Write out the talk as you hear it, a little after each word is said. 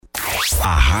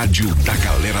A rádio da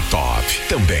galera top.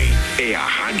 Também é a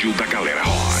rádio da galera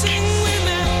rock.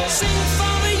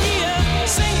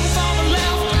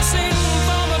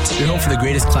 You're home for the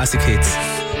greatest classic hits.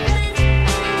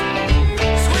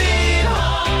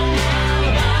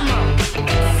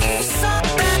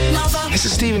 This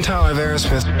is Steven Tyler of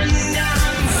Aerosmith.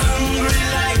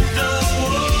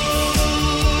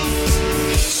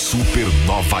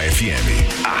 Supernova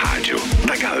FM, a rádio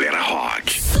da galera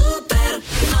rock.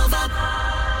 Supernova,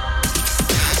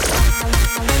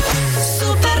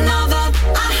 Supernova,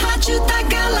 a rádio da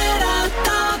galera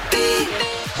top.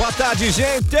 Boa tarde,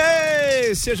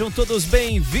 gente! Sejam todos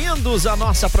bem-vindos à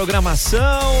nossa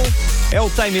programação. É o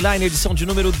Timeline, edição de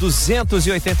número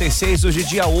 286, hoje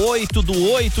dia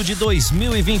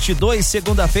 8/8/2022,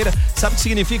 segunda-feira. Sabe o que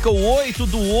significa o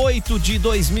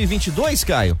 8/8/2022,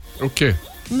 Caio? O quê?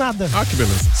 Nada. Ah, que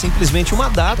beleza. Simplesmente uma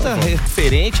data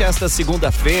referente a esta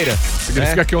segunda-feira.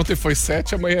 Significa que ontem foi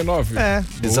 7, amanhã é 9. É,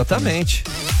 exatamente.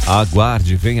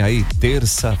 Aguarde, vem aí,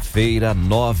 terça-feira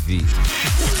 9.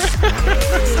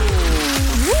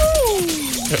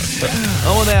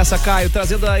 Vamos nessa, Caio,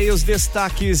 trazendo aí os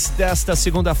destaques desta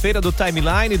segunda-feira do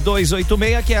Timeline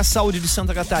 286, que é a saúde de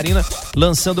Santa Catarina,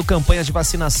 lançando campanhas de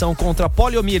vacinação contra a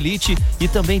poliomielite e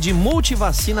também de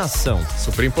multivacinação.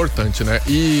 Super importante, né?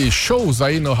 E shows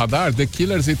aí no radar, The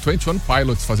Killers e 21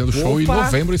 Pilots, fazendo show em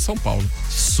novembro em São Paulo.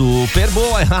 Super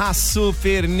boa, a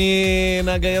Super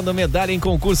Nina ganhando medalha em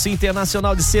concurso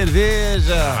internacional de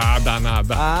cerveja. Ah,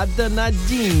 danada. A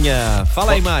danadinha.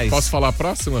 Fala aí mais. Posso falar a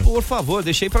próxima? Por favor,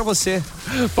 deixei pra você.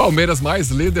 Palmeiras mais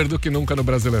líder do que nunca no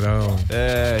Brasileirão.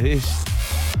 Ixi.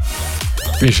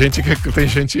 Tem gente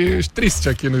triste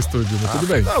aqui no estúdio, mas tudo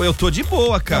bem. Não, eu tô de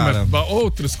boa, cara. Não,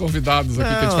 outros convidados aqui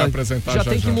que a gente vai apresentar já. Já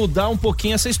tem que mudar um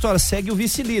pouquinho essa história. Segue o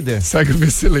vice-líder. Segue o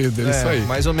vice-líder, isso aí.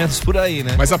 Mais ou menos por aí,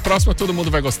 né? Mas a próxima todo mundo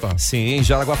vai gostar. Sim,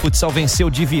 Jaraguá Futsal venceu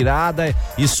de virada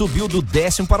e subiu do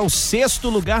 10º para o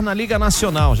 6º lugar na Liga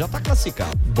Nacional. Já tá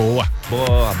classificado. Boa.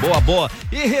 Boa.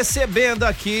 E recebendo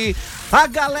aqui a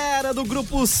galera do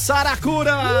Grupo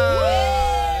Saracura.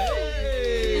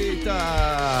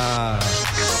 Eita!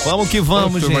 Vamos que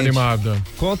vamos, gente. Animada.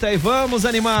 Conta aí, vamos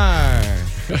animar.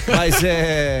 Mas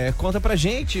conta pra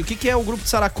gente, o que é o Grupo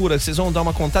Saracura? Vocês vão dar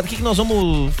uma contada? O que nós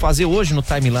vamos fazer hoje no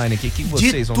Timeline aqui? O que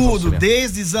vocês vão tudo,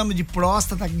 desde exame de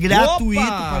próstata gratuito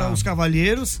para os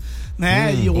cavalheiros,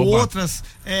 né? E outras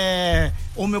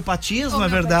homeopatias, na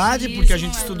verdade, porque a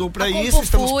gente estudou para isso,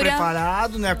 estamos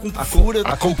preparados, né? A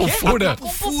compufura.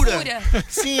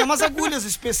 Sim, é umas agulhas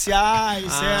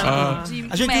especiais, certo?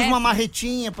 A gente usa uma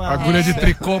marretinha para agulha de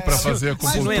tricô para fazer a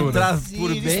compufura. Se não entrar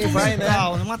por bem, vai, né?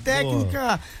 É uma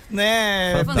técnica,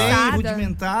 né, bem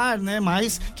rudimentar, né,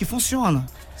 mas que funciona.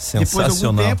 Depois de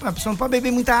algum tempo, a pessoa não pode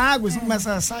beber muita água, senão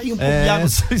começa a sair um pouco de água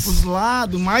pros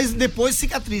lados, mas depois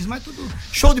cicatriz, mas tudo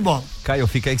show de bola. Caio,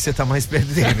 fica aí que você tá mais perto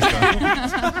dele, cara.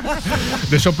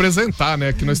 Deixa eu apresentar,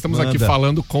 né, que nós estamos aqui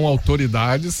falando com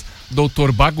autoridades,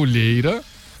 doutor Bagulheira,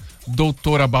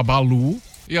 doutora Babalu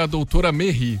e a doutora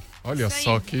Merri. Olha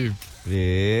só que...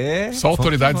 Só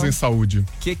autoridades em saúde.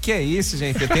 Que é isso,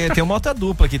 gente? Tem uma outra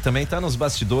dupla aqui também, tá nos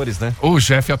bastidores, né? O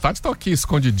Jeff e a Tati estão aqui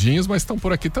escondidinhos, mas estão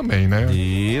por aqui também, né?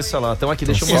 Isso, olha lá, estão aqui,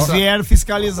 deixa eu Eles mostrar. vieram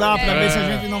fiscalizar pra ver se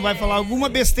a gente não vai falar alguma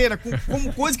besteira,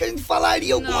 como coisa que a gente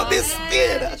falaria alguma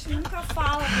besteira. A gente nunca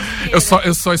fala besteira.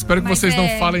 Eu só espero que vocês não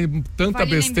falem tanta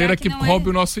besteira que roube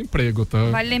o nosso emprego, tá?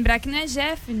 Vale lembrar que não é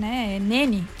Jeff, né? É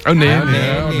Nene. É o Nene, o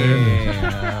Nene.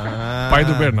 Pai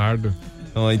do Bernardo.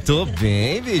 Muito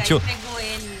bem, bicho.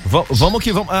 Vamos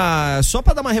que vamos. Só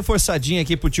pra dar uma reforçadinha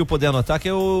aqui pro tio poder anotar, que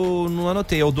eu não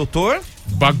anotei. É o doutor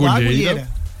Bagulheira.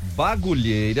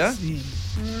 Sim.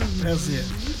 Prazer.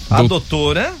 A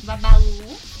doutora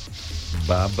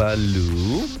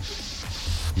Babalu.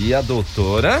 E a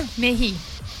doutora Merri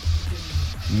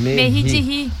de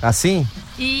rir. Assim?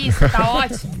 Isso, tá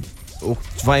ótimo.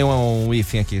 Vai um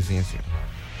hífen aqui, assim.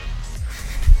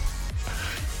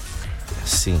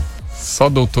 Sim. Só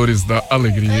doutores da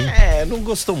alegria. Não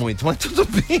gostou muito, mas tudo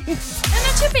bem. Eu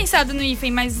não tinha pensado no hífen,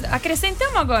 mas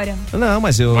acrescentamos agora. Não,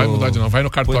 mas eu... Vai mudar de novo, vai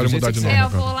no cartório mudar de novo. Eu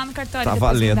vou lá no cartório. Tá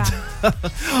valendo.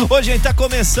 Ô, gente, tá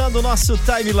começando o nosso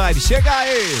Timeline. Chega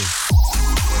aí!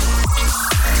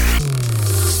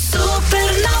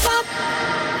 Supernova.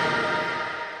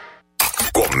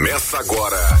 Começa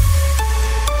agora.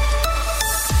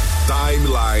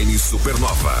 Timeline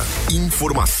Supernova.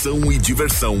 Informação e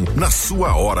diversão na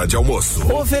sua hora de almoço.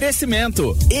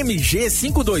 Oferecimento MG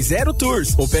 520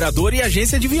 Tours, operador e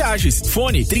agência de viagens.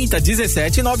 Fone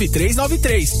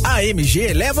 3017-9393. A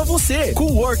MG leva você.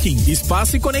 Coworking,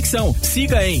 espaço e conexão.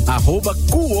 Siga em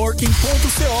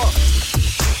 @coworking.co.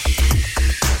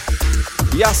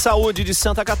 E a saúde de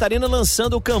Santa Catarina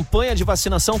lançando campanha de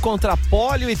vacinação contra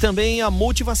pólio e também a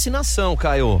multivacinação,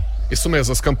 Caio. Isso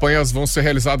mesmo, as campanhas vão ser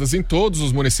realizadas em todos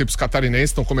os municípios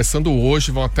catarinenses, estão começando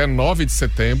hoje, vão até 9 de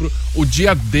setembro. O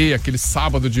dia D, aquele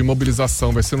sábado de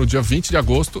mobilização, vai ser no dia 20 de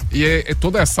agosto e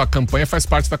toda essa campanha faz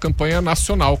parte da campanha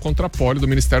nacional contra a pólio do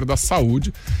Ministério da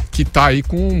Saúde, que está aí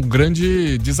com um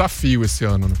grande desafio esse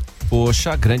ano, né?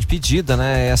 Poxa, grande pedida,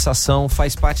 né? Essa ação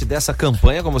faz parte dessa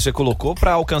campanha, como você colocou,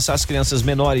 para alcançar as crianças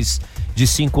menores de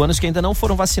 5 anos que ainda não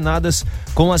foram vacinadas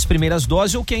com as primeiras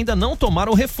doses ou que ainda não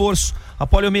tomaram o reforço. A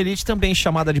poliomielite, também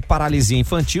chamada de paralisia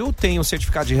infantil, tem o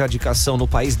certificado de erradicação no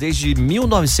país desde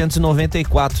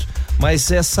 1994.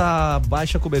 Mas essa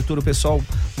baixa cobertura, o pessoal,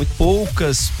 muito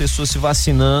poucas pessoas se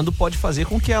vacinando, pode fazer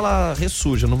com que ela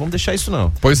ressurja. Não vamos deixar isso,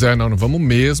 não. Pois é, não vamos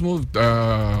mesmo.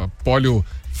 Polio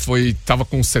estava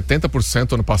com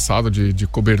 70% ano passado de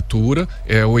cobertura,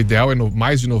 o ideal é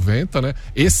mais de 90%, né?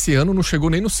 Esse ano não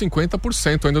chegou nem nos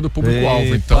 50% ainda do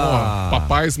público-alvo. Então,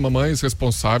 papais, mamães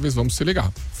responsáveis, vamos se ligar.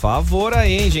 Favor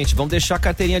aí, hein, gente? Vamos deixar a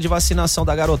carteirinha de vacinação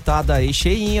da garotada aí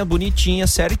cheinha, bonitinha,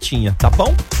 certinha, tá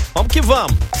bom? Vamos que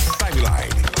vamos!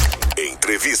 Timeline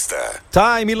Entrevista.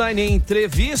 Timeline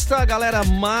Entrevista, a galera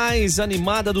mais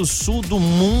animada do sul do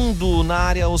mundo na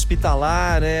área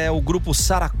hospitalar é o Grupo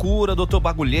Saracura, doutor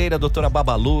Bagulheira, doutora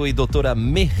Babalu e doutora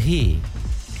Merri.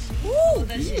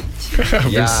 Da gente.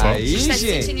 E aí, gente tá se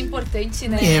gente? sentindo importante,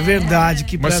 né? É verdade,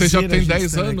 que Mas prazer. você já tem a gente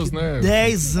 10 tá anos, aqui. né?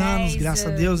 10 anos, graças a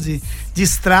Deus, de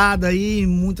estrada aí,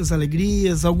 muitas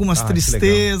alegrias, algumas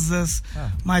tristezas,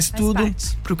 mas tudo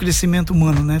pro crescimento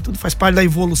humano, né? Tudo faz parte da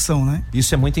evolução, né?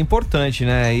 Isso é muito importante,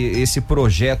 né? esse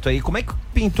projeto aí, como é que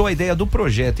pintou a ideia do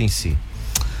projeto em si?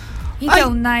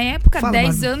 Então, na época, Fala,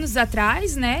 10 Magno. anos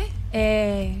atrás, né?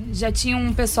 Já tinha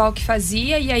um pessoal que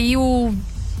fazia, e aí o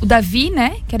Davi,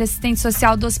 né? Que era assistente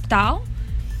social do hospital,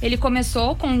 ele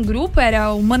começou com um grupo,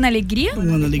 era o Humana Alegria.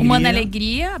 Humana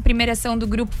Alegria. A primeira ação do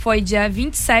grupo foi dia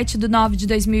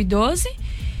 27/9/2012.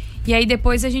 E aí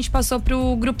depois a gente passou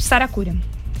pro Grupo Saracura.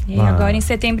 E aí agora em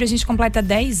setembro a gente completa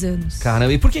 10 anos.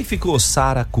 Caramba, e por que ficou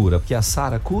Saracura? Porque a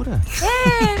Saracura?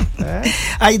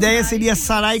 A ideia seria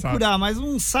sarar e curar, mas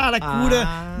um saracura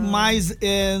mais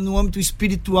no âmbito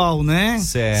espiritual, né?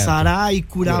 Certo. Sarar e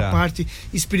curar a parte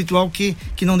espiritual que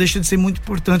não deixa de ser muito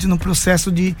importante no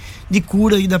processo de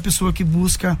cura e da pessoa que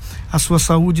busca a sua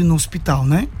saúde no hospital,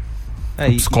 né?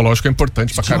 O psicológico é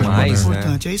importante pra caramba, né? É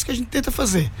importante, é isso que a gente tenta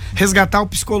fazer. Resgatar o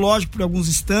psicológico por alguns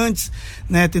instantes,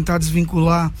 né? Tentar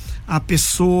desvincular a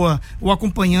pessoa, o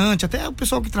acompanhante, até o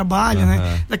pessoal que trabalha,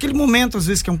 né? Daquele momento, às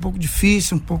vezes, que é um pouco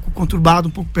difícil, um pouco conturbado,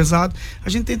 um pouco pesado, a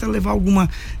gente tenta levar alguma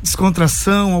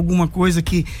descontração, alguma coisa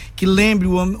que lembre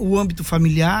o âmbito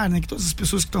familiar, né? Que todas as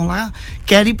pessoas que estão lá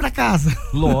querem ir pra casa.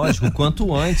 Lógico,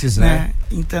 quanto antes, né?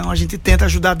 Então, a gente tenta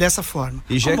ajudar dessa forma.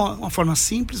 E já uma forma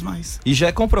simples, mas... E já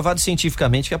é comprovado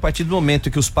cientificamente que a partir do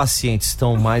momento que os pacientes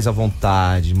estão mais à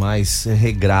vontade, mais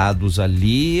regrados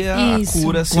ali, a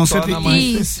cura se torna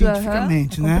mais...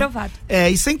 cientificamente, né? Comprovado.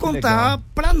 E sem contar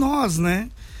para nós, né?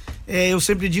 Eu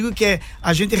sempre digo que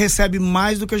a gente recebe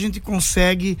mais do que a gente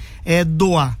consegue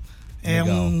doar.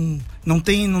 Não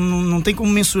tem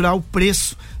como mensurar o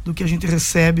preço do que a gente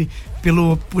recebe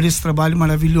por esse trabalho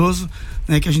maravilhoso,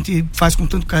 né, que a gente faz com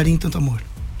tanto carinho e tanto amor.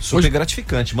 Super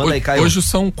gratificante. Manda aí, Caio. Hoje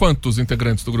são quantos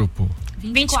integrantes do grupo?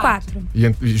 24.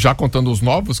 E já contando os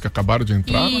novos que acabaram de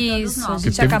entrar? Isso, a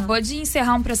gente acabou de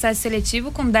encerrar um processo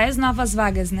seletivo com 10 novas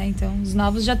vagas, né? Então, os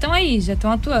novos já estão aí, já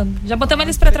estão atuando. Já botamos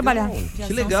eles pra trabalhar.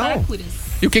 Que legal.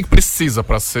 E o que precisa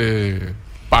pra ser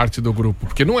parte do grupo?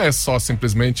 Porque não é só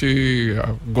simplesmente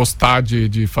gostar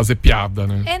de fazer piada,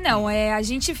 né? A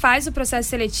gente faz o processo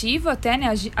seletivo até,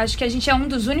 né? Acho que a gente é um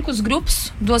dos únicos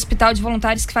grupos do Hospital de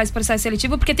Voluntários que faz o processo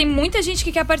seletivo, porque tem muita gente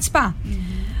que quer participar.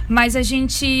 Mas a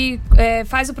gente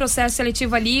faz o processo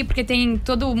seletivo ali, porque tem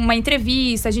toda uma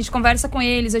entrevista, a gente conversa com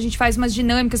eles, a gente faz umas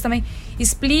dinâmicas também,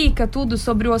 explica tudo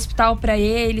sobre o hospital para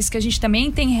eles, que a gente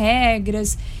também tem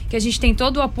regras, que a gente tem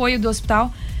todo o apoio do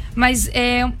hospital. Mas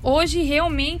hoje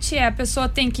realmente a pessoa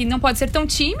não pode ser tão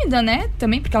tímida, né?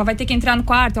 Também, porque ela vai ter que entrar no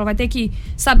quarto, ela vai ter que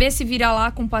saber se virar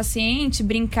lá com o paciente,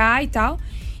 brincar e tal.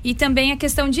 E também a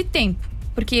questão de tempo.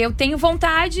 Porque eu tenho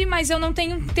vontade, mas eu não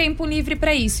tenho tempo livre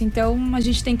para isso. Então a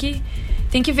gente tem que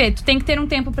ver. Tu tem que ter um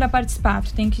tempo para participar.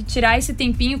 Tu tem que tirar esse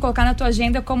tempinho, colocar na tua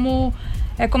agenda como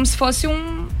se fosse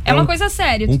uma coisa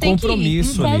séria. Tu tem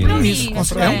compromisso. Que ir. Um compromisso.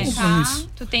 É um compromisso.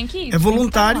 Tu tem que ir. É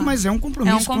voluntário, mas é um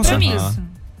compromisso. É um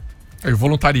compromisso. O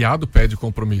voluntariado pede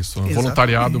compromisso. O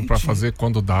voluntariado para fazer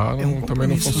quando dá também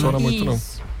não funciona muito, não.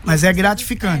 Mas é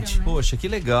gratificante. Poxa, que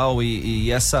legal.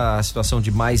 E essa situação de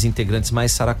mais integrantes,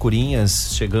 mais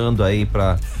saracurinhas chegando aí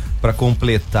para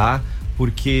completar.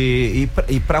 Porque,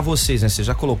 e para vocês, né? Vocês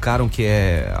já colocaram que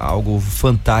é algo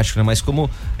fantástico, né? Mas como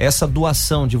essa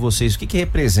doação de vocês, o que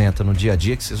representa no dia a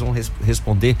dia, que vocês vão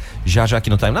responder já aqui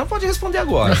no time? Não, pode responder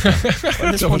agora.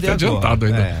 Pode responder agora. Adiantado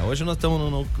ainda. Hoje nós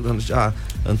estamos já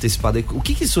antecipado aí. O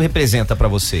que isso representa para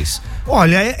vocês?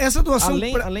 Olha, essa doação...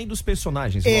 Além dos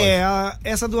personagens.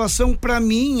 Essa doação, para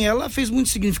mim, ela fez muito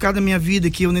significado na minha vida,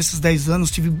 que eu, nesses 10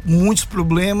 anos, tive muitos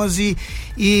problemas e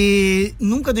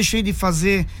nunca deixei de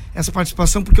fazer essa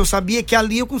participação, porque eu sabia que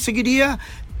ali eu conseguiria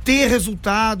ter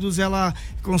resultados, ela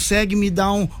consegue me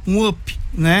dar um up,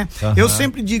 né? Eu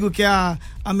sempre digo que a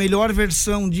melhor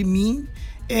versão de mim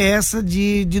é essa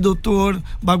de doutor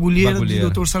Bagulheira, de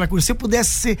doutor Saracura. Se eu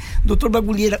pudesse ser doutor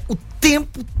Bagulheira o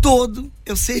tempo todo,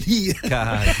 eu seria.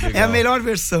 Cara, é a melhor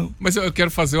versão. Mas eu quero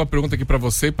fazer uma pergunta aqui pra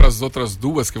você e pras outras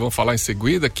duas que vão falar em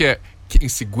seguida, que é... Em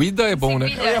seguida é bom,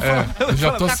 né? Eu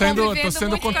já tô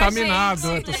sendo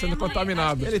contaminado. Tô sendo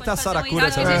contaminado. Ele tá Saracura.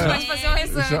 Acho que a gente pode fazer um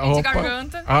exame de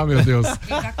garganta. Ah, meu Deus.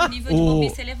 Ficar com o nível de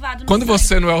bobice elevado. Quando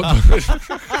você não é o...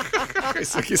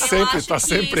 Isso aqui tá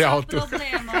sempre alto.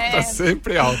 Tá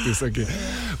sempre alto isso aqui.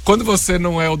 Quando você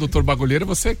não é o doutor Bagulheira,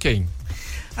 você é quem?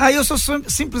 Eu sou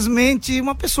simplesmente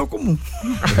uma pessoa comum.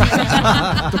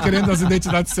 Tô querendo as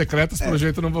identidades secretas, pelo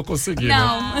jeito eu não vou conseguir.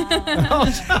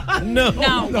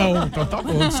 Não, então tá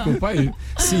bom, desculpa aí.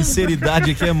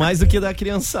 Sinceridade aqui é mais do que da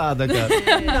criançada, cara.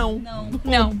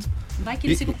 Não. Vai que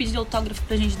eles ficam pedindo autógrafo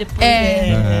pra gente depois.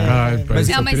 Mas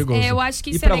isso é perigoso. Eu acho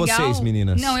que isso e pra é legal. Vocês,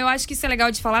 meninas? Não, eu acho que isso é legal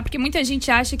de falar, porque muita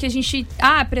gente acha que a gente...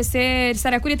 pra ser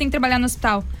Saracura tem que trabalhar no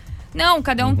hospital. Não,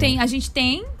 cada um tem. A gente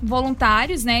tem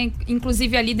voluntários, né?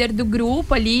 Inclusive a líder do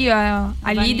grupo ali, a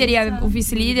líder e o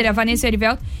vice-líder, a Vanessa e o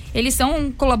Erivelto, eles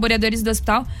são colaboradores do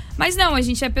hospital. Mas não, a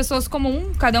gente é pessoas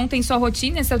comuns, cada um tem sua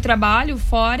rotina, seu trabalho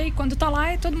fora, e quando tá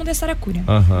lá, todo mundo é Saracura.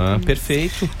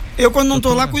 Perfeito. Eu, quando não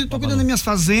tô lá, tô cuidando das minhas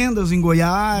fazendas em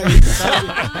Goiás, sabe?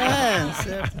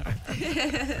 Certo.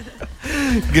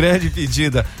 Grande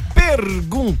pedida.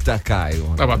 Pergunta,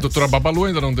 Caio. A doutora Babalu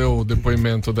ainda não deu o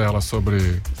depoimento dela sobre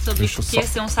o que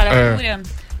ser um Saracura.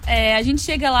 A gente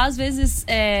chega lá, às vezes,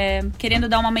 querendo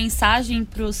dar uma mensagem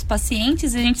pros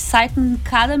pacientes, e a gente sai com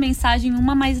cada mensagem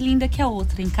uma mais linda que a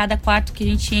outra. Em cada quarto que a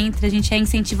gente entra, a gente é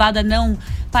incentivado a não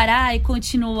parar e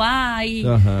continuar, e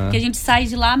que a gente sai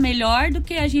de lá melhor do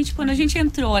que a gente quando a gente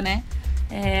entrou, né?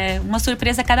 Uma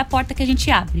surpresa a cada porta que a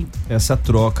gente abre. Essa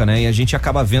troca, né? E a gente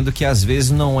acaba vendo que às vezes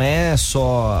não é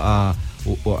só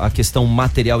a questão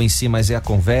material em si, mas é a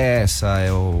conversa,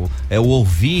 é o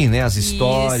ouvir, né? As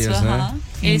histórias, né?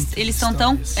 Eles são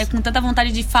tão com tanta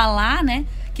vontade de falar, né?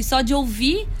 Que só de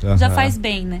ouvir já faz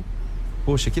bem, né?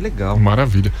 Poxa, que legal.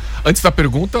 Maravilha. Antes da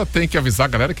pergunta, tem que avisar a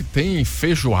galera que tem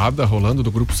feijoada rolando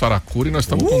do Grupo Saracura, e nós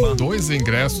estamos com 2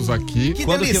 ingressos aqui.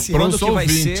 Quando que vai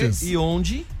ser e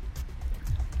onde?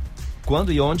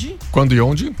 Quando e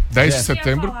onde? 10 de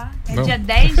setembro. Dia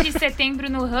 10 de setembro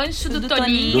no Rancho do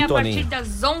Toninho, a partir das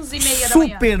 11h30 da manhã.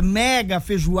 Super mega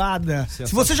feijoada.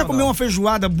 Se você já comeu uma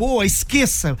feijoada boa,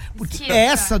 esqueça, porque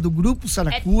essa do Grupo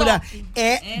Saracura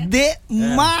é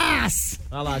demais.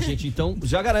 Olha lá, gente, então,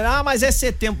 já galera, mas é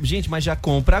setembro. Gente, mas já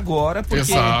compra agora,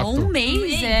 porque... Exato. Um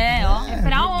mês, é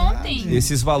pra ontem.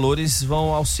 Esses valores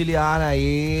vão auxiliar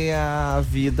aí a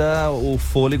vida, o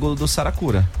fôlego do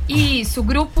Saracura. Isso, o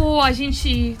grupo, a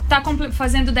gente tá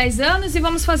fazendo 10 anos e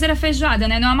vamos fazer a feijoada,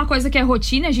 né? Não é uma coisa que é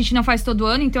rotina, a gente não faz todo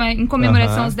ano, então é em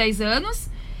comemoração aos 10 anos.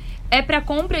 É pra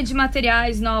compra de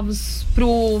materiais novos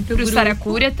pro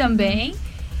Saracura também.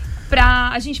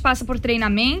 A gente passa por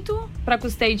treinamento, para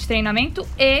custeio de treinamento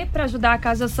e para ajudar a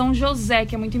Casa São José,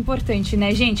 que é muito importante,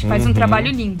 né, gente? Faz um trabalho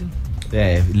lindo.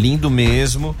 Lindo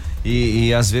mesmo.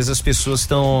 E às vezes as pessoas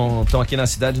estão aqui na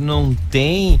cidade não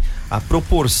têm a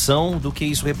proporção do que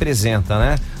isso representa,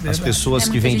 né? Verdade. As pessoas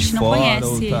que vêm de fora.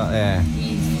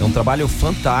 É um trabalho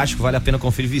fantástico, vale a pena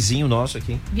conferir. Vizinho nosso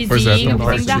aqui. Vizinho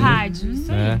da rádio.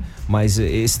 Isso aí. Mas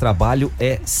esse trabalho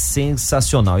é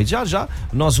sensacional. E já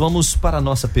nós vamos para a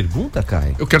nossa pergunta,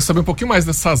 Caio. Eu quero saber um pouquinho mais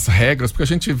dessas regras, porque a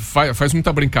gente faz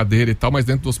muita brincadeira e tal, mas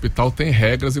dentro do hospital tem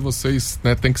regras e vocês,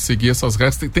 né, têm que seguir essas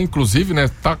regras. Tem inclusive, né,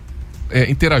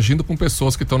 interagindo com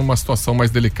pessoas que estão numa situação mais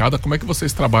delicada. Como é que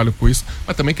vocês trabalham com isso?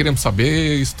 Mas também queremos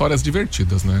saber histórias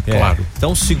divertidas, né? Claro.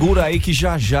 Então segura aí que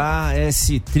já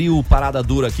esse trio parada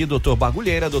dura aqui, doutor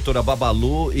Bagulheira, doutora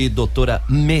Babalu e doutora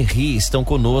Merri estão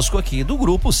conosco aqui do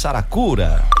Grupo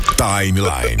Saracura.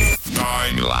 Timeline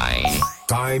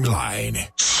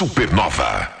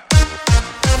Supernova.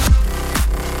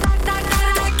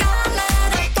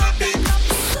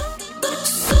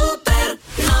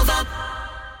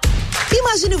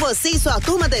 Imagine você e sua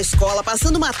turma da escola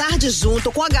passando uma tarde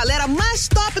junto com a galera mais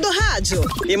top do rádio.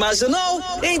 Imaginou?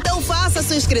 Então faça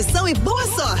sua inscrição e boa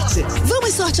sorte.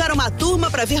 Vamos sortear uma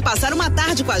turma para vir passar uma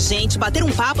tarde com a gente, bater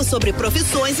um papo sobre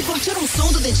profissões e curtir um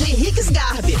som do DJ Rick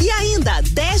Garbi. E ainda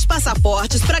 10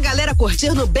 passaportes pra galera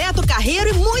curtir no Beto Carreiro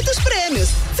e muitos prêmios.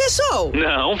 Fechou?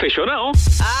 Não, fechou não.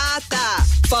 Ah, tá.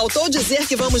 Faltou dizer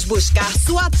que vamos buscar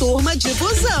sua turma de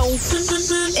busão.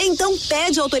 Então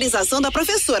pede autorização da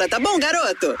professora, tá bom,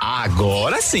 garoto?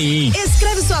 Agora sim.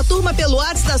 Escreve sua turma pelo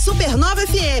WhatsApp da Supernova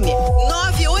FM.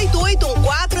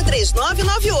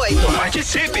 988143998.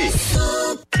 Participe.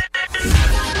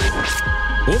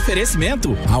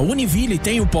 Oferecimento: a Univille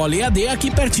tem o Polo EAD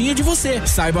aqui pertinho de você.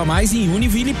 Saiba mais em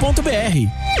univille.br.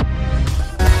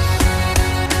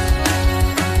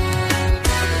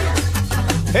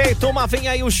 Ei, turma, vem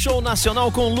aí o show nacional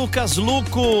com Lucas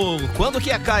Luco. Quando que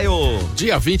é, Caio?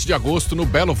 Dia 20 de agosto no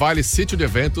Belo Vale Sítio de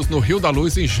Eventos, no Rio da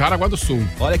Luz, em Jaraguá do Sul.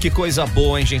 Olha que coisa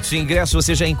boa, hein, gente? Os ingressos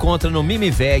você já encontra no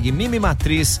Mimiveg, Mimi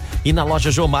Matriz e na loja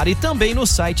Jomar e também no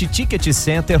site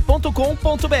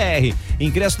ticketcenter.com.br.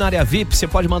 Ingresso na área VIP, você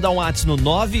pode mandar um WhatsApp no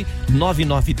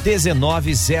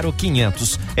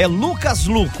 999190500. É Lucas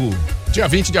Luco. Dia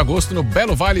 20 de agosto no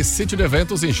Belo Vale Sítio de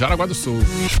Eventos, em Jaraguá do Sul.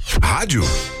 Rádio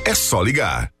é só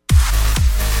ligar.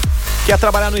 Quer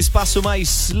trabalhar no espaço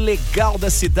mais legal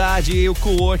da cidade e o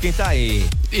Coworking tá aí.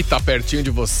 E tá pertinho de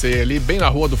você, ali bem na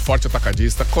rua do Forte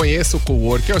Atacadista. Conheça o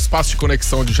Coworking, é o espaço de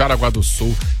conexão de Jaraguá do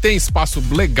Sul. Tem espaço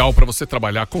legal para você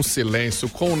trabalhar com silêncio,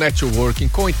 com networking,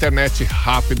 com internet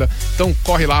rápida. Então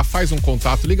corre lá, faz um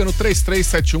contato, liga no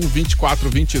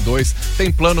 3371-2422.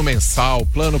 Tem plano mensal,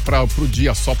 plano pro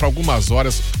dia só, para algumas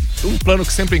horas. Um plano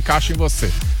que sempre encaixa em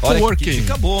você. Olha, Coworking. Que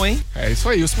dica boa, hein? É isso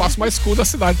aí, o espaço mais cool da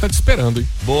cidade tá te esperando, hein?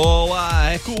 Boa,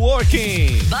 é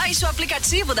Coworking. Baixe o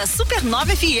aplicativo da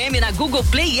Supernova FM na Google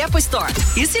Play e Apple Store.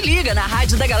 E se liga na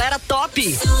rádio da galera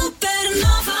top.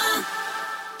 Supernova.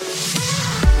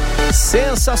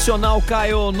 Sensacional,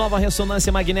 Caio. Nova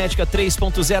ressonância magnética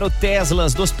 3.0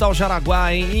 Teslas do Hospital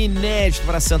Jaraguá, hein? Inédito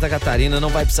para Santa Catarina. Não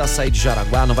vai precisar sair de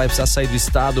Jaraguá, não vai precisar sair do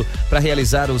estado para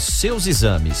realizar os seus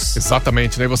exames.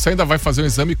 Exatamente, né? Você ainda vai fazer um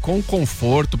exame com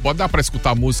conforto, pode dar para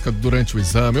escutar música durante o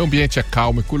exame, o ambiente é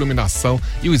calmo, com iluminação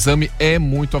e o exame é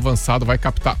muito avançado, vai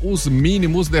captar os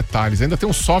mínimos detalhes. Ainda tem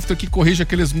um software que corrige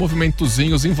aqueles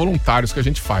movimentozinhos involuntários que a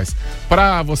gente faz.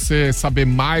 Para você saber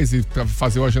mais e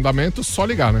fazer o agendamento, só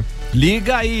ligar, né?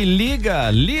 Liga aí,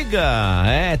 liga.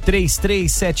 É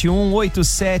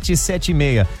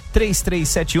 3371-8776.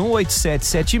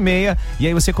 3371-8776. E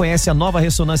aí você conhece a nova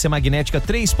ressonância magnética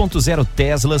 3.0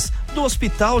 Teslas do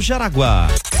Hospital Jaraguá.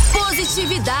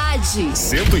 Positividade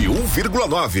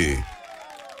 101,9.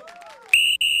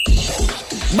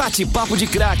 Bate-papo de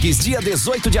craques, dia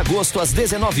 18 de agosto, às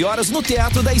 19 horas, no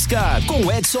Teatro da Scar,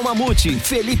 com Edson Mamute,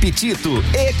 Felipe Tito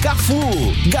e Cafu.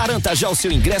 Garanta já o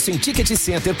seu ingresso em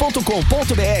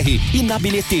ticketcenter.com.br e na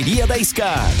bilheteria da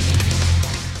Scar.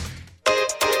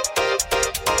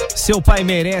 Seu pai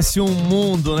merece um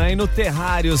mundo, né? E no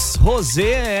Terrários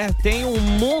Rosé tem um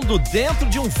mundo dentro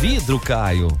de um vidro,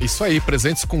 Caio. Isso aí,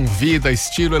 presentes com vida,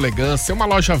 estilo, elegância. Uma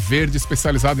loja verde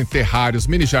especializada em terrários,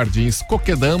 mini jardins,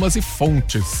 coquedamas e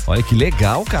fontes. Olha que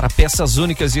legal, cara. Peças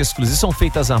únicas e exclusivas são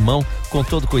feitas à mão, com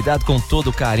todo cuidado, com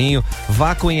todo carinho.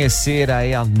 Vá conhecer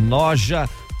aí a loja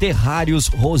Terrários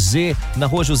Rosé, na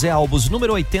rua José Albos,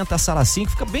 número 80, sala 5,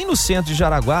 fica bem no centro de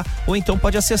Jaraguá, ou então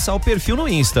pode acessar o perfil no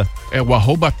Insta. É o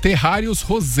 @Terrários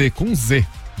Rosé, com Z.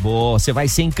 Boa, você vai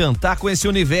se encantar com esse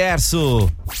universo.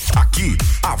 Aqui,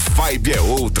 a vibe é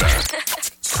outra.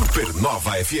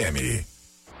 Supernova FM.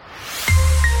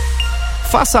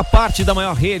 Faça parte da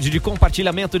maior rede de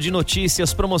compartilhamento de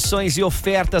notícias, promoções e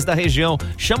ofertas da região.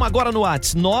 Chama agora no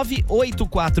WhatsApp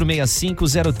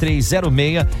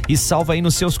 984650306 e salva aí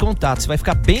nos seus contatos. Você vai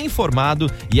ficar bem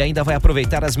informado e ainda vai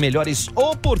aproveitar as melhores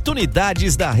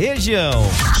oportunidades da região.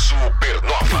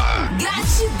 Supernova.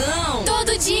 Gratidão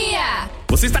todo dia.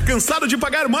 Você está cansado de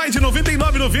pagar mais de R$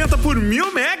 99,90 por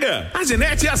 1000 mega? A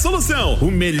Genet é a solução. O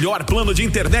melhor plano de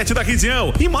internet da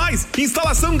região. E mais,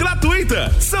 instalação gratuita.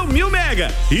 São 1000 mega.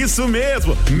 Isso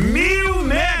mesmo, 1000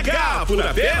 mega por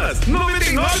apenas R$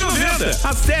 99,90.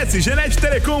 Acesse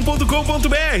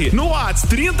genettelecom.com.br no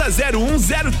WhatsApp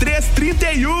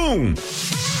 30010331.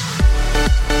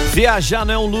 Viajar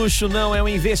não é um luxo, não, é um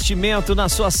investimento na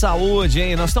sua saúde,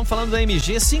 hein? Nós estamos falando da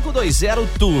MG 520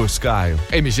 Tours, Caio.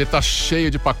 A MG tá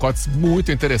cheio de pacotes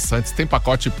muito interessantes. Tem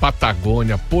pacote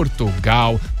Patagônia,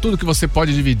 Portugal, tudo que você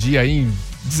pode dividir aí em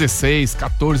 16,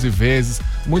 14 vezes.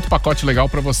 Muito pacote legal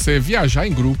para você viajar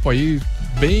em grupo aí,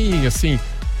 bem assim,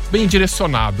 bem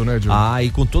direcionado, né, Diogo?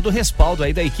 E com todo o respaldo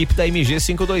aí da equipe da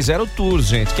MG520 Tours,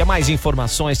 gente. Quer mais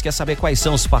informações? Quer saber quais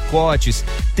são os pacotes?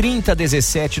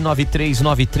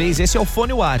 3017-9393, esse é o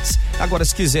fone Whats. Agora,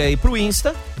 se quiser ir pro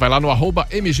Insta, vai lá no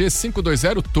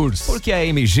 @MG520 Tours. Porque a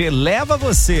MG leva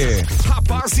você.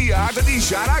 Rapaziada de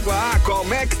Jaraguá,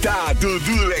 como é que tá?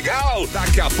 Tudo legal?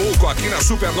 Daqui a pouco aqui na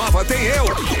Supernova tem eu.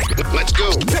 Let's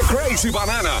go. The Crazy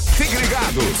Banana. Fique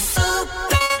ligado.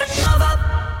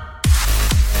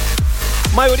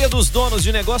 A maioria dos donos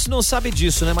de negócio não sabe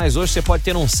disso, né? Mas hoje você pode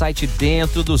ter um site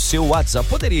dentro do seu WhatsApp.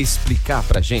 Poderia explicar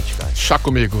pra gente, cara? Chá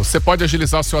comigo. Você pode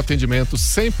agilizar seu atendimento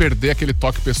sem perder aquele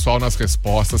toque pessoal nas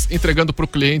respostas, entregando pro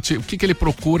cliente o que ele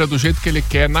procura, do jeito que ele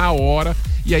quer, na hora.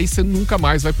 E aí você nunca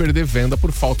mais vai perder venda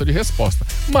por falta de resposta.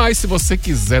 Mas se você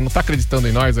quiser, não tá acreditando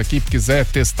em nós aqui, quiser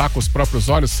testar com os próprios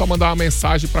olhos, só mandar uma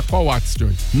mensagem pra qual WhatsApp de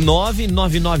hoje?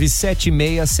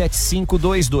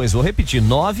 999767522. Vou repetir,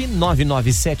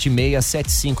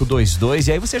 999767522.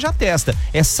 E aí você já testa.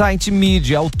 É site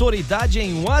mídia, autoridade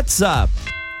em WhatsApp.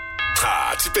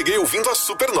 Te peguei ouvindo a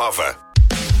Supernova.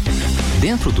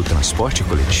 Dentro do transporte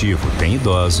coletivo tem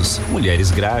idosos,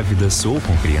 mulheres grávidas ou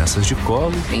com crianças de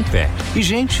colo em pé e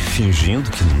gente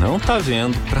fingindo que não tá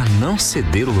vendo para não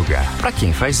ceder o lugar. Para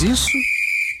quem faz isso,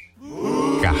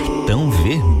 cartão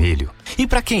vermelho. E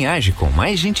para quem age com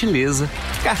mais gentileza,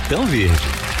 cartão verde.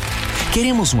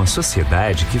 Queremos uma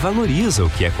sociedade que valoriza o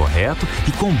que é correto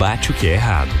e combate o que é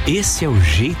errado. Esse é o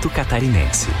jeito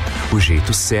catarinense, o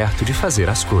jeito certo de fazer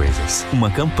as coisas.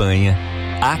 Uma campanha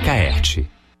Acaerte.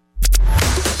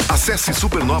 Acesse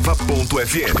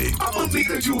supernova.fm, a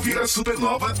maneira de ouvir a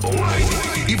Supernova online.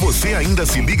 E você ainda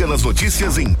se liga nas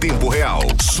notícias em tempo real.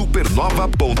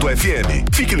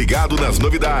 Supernova.fm. Fique ligado nas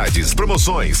novidades,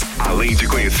 promoções, além de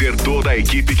conhecer toda a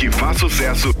equipe que faz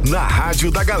sucesso na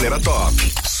rádio da galera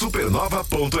top.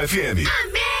 Supernova.fm.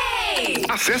 Amei!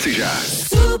 Acesse já.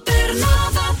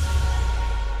 Supernova.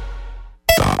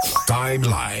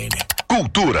 Timeline.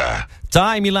 Cultura.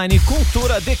 Timeline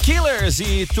Cultura, The Killers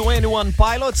e 21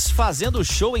 Pilots fazendo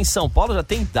show em São Paulo. Já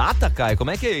tem data, Caio?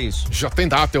 Como é que é isso? Já tem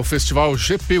data, é o festival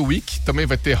GP Week. Também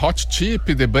vai ter Hot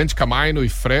Chip, The Band Camino e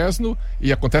Fresno.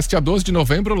 E acontece dia 12 de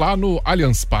novembro lá no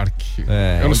Allianz Parque.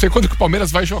 Eu não sei quando que o Palmeiras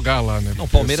vai jogar lá, né? Não, o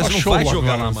Palmeiras não vai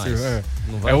jogar lá mais. É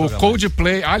o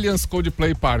Coldplay, Allianz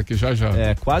Coldplay Park, já.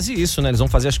 É quase isso, né? Eles vão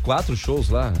fazer as 4 shows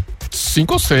lá.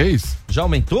 5 ou 6. Já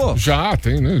aumentou? Já,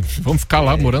 tem, né? Vamos ficar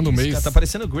lá morando um mês. Tá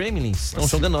parecendo Gremlins. Estão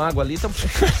jogando água ali. tá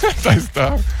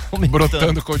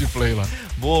brotando Coldplay lá.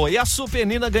 Boa. E a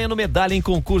Supernina ganhando medalha em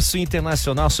concurso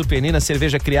internacional. Supernina,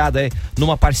 cerveja criada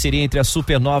numa parceria entre a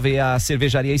Supernova e a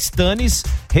cervejaria Stannis,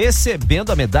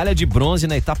 recebendo a medalha de bronze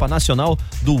na etapa nacional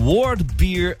do World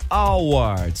Beer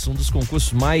Awards, um dos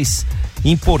concursos mais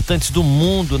importantes do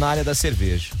mundo na área da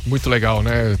cerveja. Muito legal,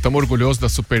 né? Estamos orgulhosos da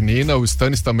Supernina. O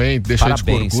Stannis também deixa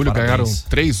de orgulho. Ganharam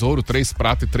 3 ouro, 3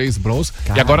 prata e 3 bronze.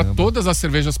 Caramba. E agora todas as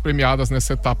cervejas premiadas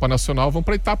nessa etapa nacional vão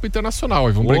para a etapa internacional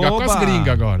e vão brigar com as gringas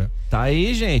agora. Tá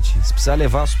aí, gente. Se precisar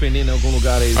levar a Supernina em algum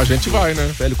lugar aí, a gente vai,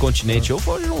 né? Velho continente, eu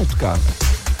vou junto, cara.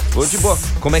 Vou de boa.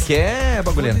 Como é que é,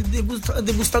 bagulheiro?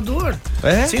 Degustador.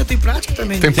 É? Sim, eu tenho prática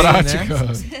também. Tem prática.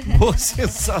 Né? Pô,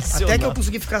 sensacional. Até que eu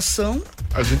consegui ficar são.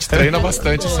 A gente treina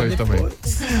bastante isso aí também.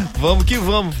 Vamos que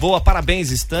vamos. Boa,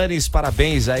 parabéns, Stannis.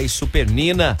 Parabéns aí,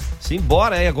 Supernina.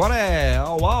 Simbora aí. Agora é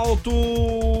ao alto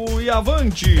e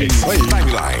avante. É isso aí.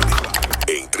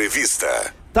 Timeline. Entrevista.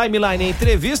 Timeline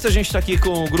Entrevista. A gente tá aqui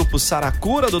com o Grupo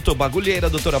Saracura, a doutora Bagulheira, a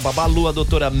doutora Babalu, a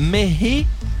doutora Merri.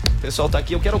 O pessoal tá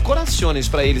aqui, eu quero corações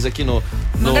pra eles aqui no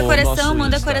Manda coração,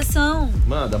 manda Insta. Coração.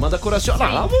 Manda coração.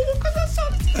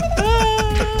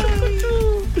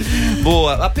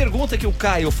 Boa, a pergunta que o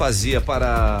Caio fazia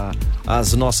para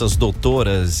as nossas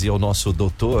doutoras e o nosso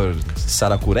doutor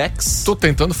Saracurex. Tô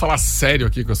tentando falar sério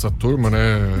aqui com essa turma,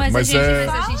 né? Mas a gente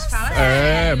fala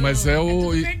sério. Mas é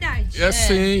o... verdade.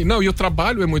 Sim. Não, e o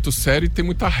trabalho é muito sério e tem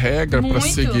muita regra pra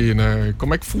seguir, né?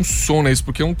 Como é que funciona isso?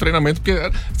 Porque é um treinamento...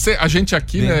 Porque a gente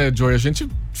aqui, né, Joey, a gente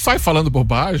sai falando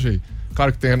bobagem.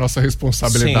 Claro que tem a nossa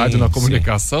responsabilidade na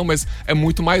comunicação, mas é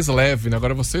muito mais leve, né?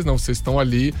 Agora vocês não, vocês estão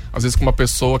ali, às vezes com uma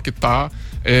pessoa que tá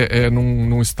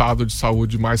num estado de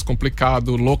saúde mais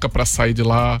complicado, louca pra sair de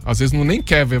lá, às vezes nem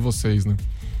quer ver vocês, né?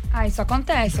 Isso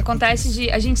acontece. Acontece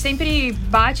de... A gente sempre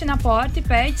bate na porta e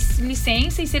pede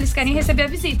licença e se eles querem receber a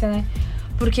visita, né?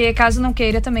 Porque caso não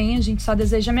queira também, a gente só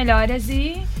deseja melhoras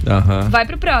e vai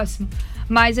pro próximo.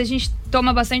 Mas a gente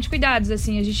toma bastante cuidados,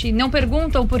 assim, a gente não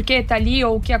pergunta o porquê tá ali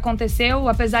ou o que aconteceu,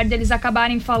 apesar deles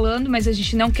acabarem falando, mas a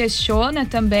gente não questiona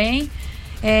também.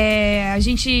 A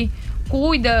gente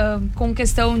cuida com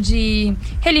questão de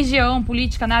religião,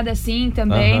 política, nada assim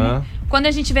também, né? quando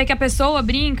a gente vê que a pessoa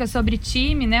brinca sobre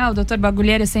time, né? O doutor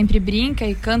Bagulheira sempre brinca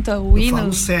e canta o hino. Eu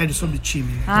falo sério sobre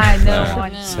time. Ai, não,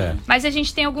 olha. Mas a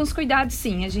gente tem alguns cuidados,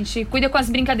 sim. A gente cuida com as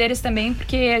brincadeiras também,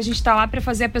 porque a gente tá lá pra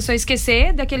fazer a pessoa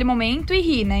esquecer daquele momento e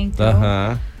rir, né? Então...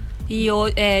 E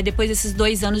depois desses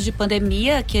 2 anos de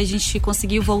pandemia que a gente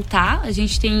conseguiu voltar, a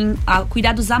gente tem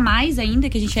cuidados a mais ainda,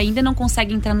 que a gente ainda não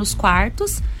consegue entrar nos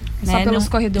quartos. Só pelos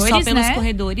corredores, Só pelos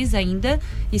corredores ainda.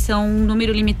 E são um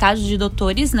número limitado de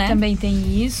doutores, né? Também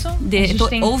tem isso.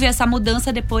 Houve essa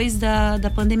mudança depois da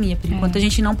pandemia. Por enquanto a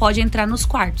gente não pode entrar nos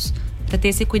quartos, pra ter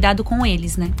esse cuidado com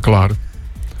eles, né? Claro.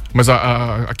 Mas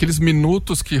aqueles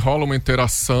minutos que rola uma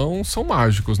interação são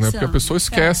mágicos, né? Porque a pessoa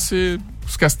esquece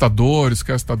da dor,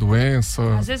 esquece da doença.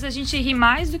 Às vezes a gente ri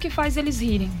mais do que faz eles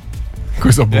rirem.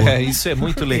 Coisa boa. Isso é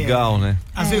muito legal, né?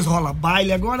 Às vezes rola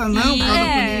baile, agora não, por causa da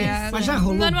pandemia. Mas já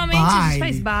rolou normalmente baile. A gente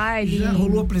faz baile. Já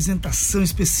rolou apresentação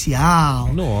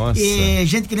especial. Nossa.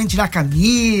 Gente querendo tirar a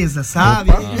camisa, sabe?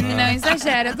 Não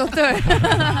exagera, doutor.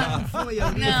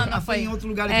 Não foi em outro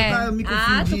lugar que eu me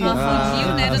confundi. Tu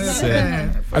confundiu, né,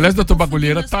 doutor? Aliás, doutor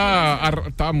Bagulheira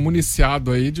tá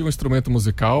municiado aí de um instrumento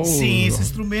musical. Sim, esse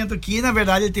instrumento aqui, na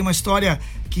verdade, ele tem uma história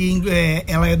que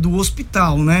ela é do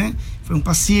hospital, né? Foi um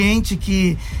paciente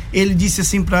que ele disse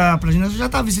assim pra gente, eu já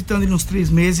estava visitando ele uns 3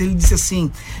 meses, ele disse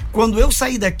assim, quando eu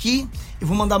sair daqui, eu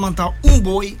vou mandar matar um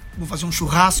boi, vou fazer um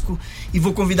churrasco e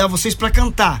vou convidar vocês para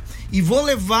cantar. E vou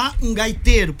levar um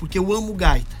gaiteiro, porque eu amo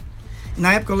gaita.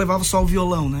 Na época eu levava só o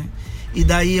violão, né? E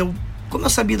daí como eu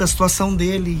sabia da situação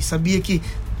dele, sabia que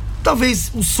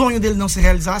talvez o sonho dele não se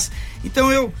realizasse,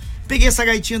 então eu peguei essa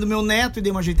gaitinha do meu neto e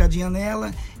dei uma ajeitadinha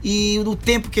nela. E no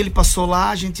tempo que ele passou lá,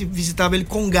 a gente visitava ele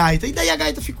com gaita. E daí a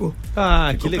gaita ficou.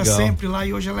 Que legal. Pra sempre lá.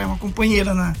 E hoje ela é uma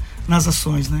companheira nas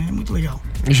ações, né? É muito legal.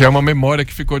 Já é uma memória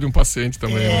que ficou de um paciente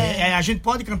também. Né? A gente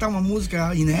pode cantar uma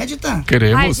música inédita?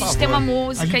 Queremos. A gente tem uma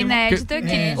música inédita.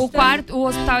 O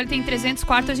hospital ele tem 300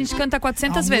 quartos, a gente canta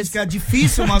 400 vezes. Música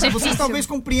difícil, mas vocês talvez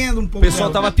compreendam um pouco. O pessoal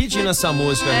tava pedindo essa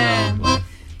música.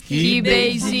 Que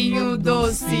beijinho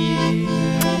doce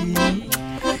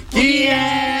que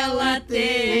ela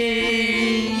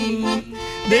tem.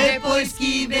 Depois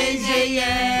que beijei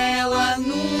ela,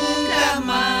 nunca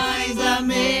mais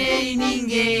amei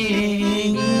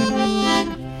ninguém.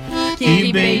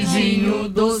 Que beijinho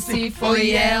doce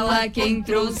foi ela quem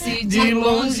trouxe de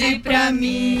longe pra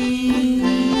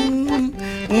mim.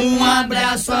 Um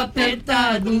abraço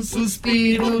apertado, um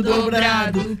suspiro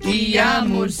dobrado, que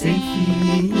amor sem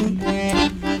fim.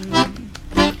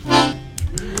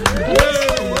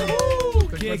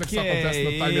 Que acontece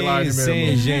no timeline mesmo.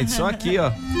 Sim, gente, só aqui,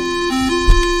 ó.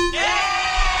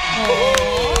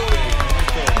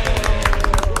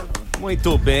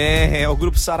 Muito bem, é o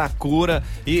Grupo Saracura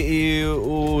e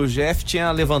o Jeff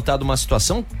tinha levantado uma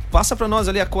situação. Passa pra nós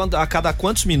ali a cada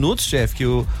quantos minutos, Jeff, que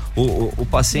o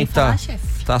paciente tá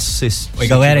Oi,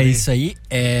 galera, é isso aí.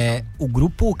 O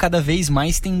grupo cada vez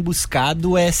mais tem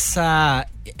buscado essa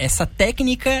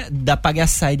técnica da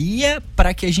palhaçaria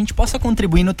para que a gente possa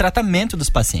contribuir no tratamento dos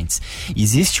pacientes.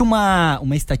 Existe uma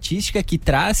estatística que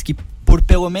traz que por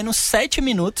pelo menos 7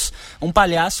 minutos, um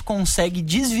palhaço consegue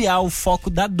desviar o foco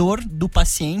da dor do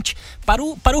paciente para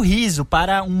o riso,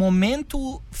 para um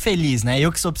momento feliz, né?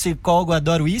 Eu que sou psicólogo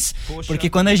adoro isso, porque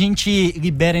quando a gente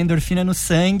libera endorfina no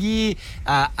sangue,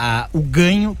 o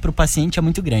ganho para o paciente é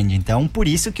muito grande. Então, por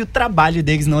isso que o trabalho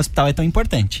deles no hospital é tão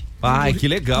importante. Ai, que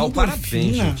legal,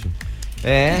 parabéns, gente.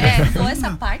 Ou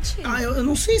essa parte? Eu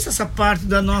não sei se essa parte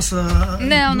da nossa.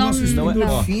 Não é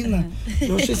endorfina.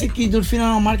 Eu achei que endorfina é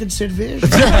uma marca de cerveja.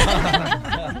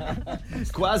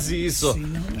 Quase isso.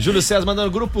 Sim, Júlio César mandando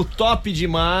grupo top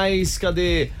demais.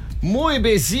 Cadê? Muy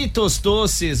besitos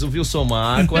doces, o Wilson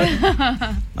Marco.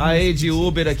 Aí de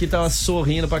Uber aqui tava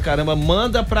sorrindo pra caramba.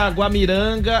 Manda pra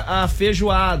Guamiranga a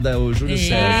feijoada, o Júlio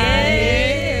César.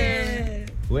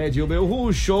 O Edilber,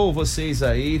 show vocês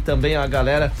aí. Também a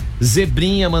galera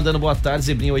Zebrinha mandando boa tarde,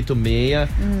 Zebrinha 86.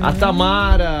 A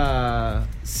Tamara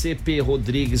CP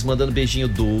Rodrigues mandando beijinho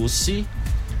doce.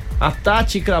 A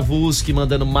Tati Kravuski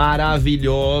mandando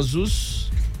maravilhosos.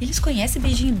 Eles conhecem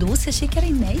beijinho doce? Achei que era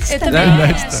inédita. Eu também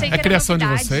achei que era criação de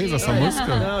vocês, essa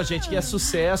música? Não, gente, que é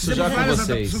sucesso já com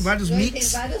vocês. Vários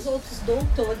mix. Tem vários outros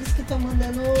doutores que estão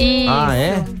mandando. Que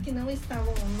não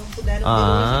puderam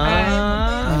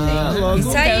hoje.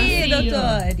 Isso aí,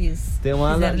 doutores. Tem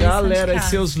uma galera aí,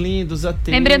 seus lindos.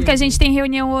 Lembrando que a gente tem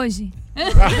reunião hoje.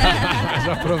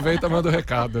 Já aproveita e manda o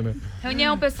recado, né?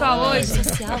 Reunião pessoal hoje.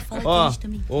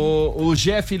 O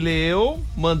Jeff Leu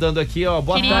mandando aqui, ó.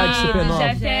 Boa tarde, Supernova.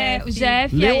 O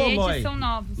Jeff e a Ed são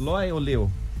novos. Loi ou Leu?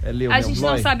 A gente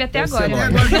não sabe até agora.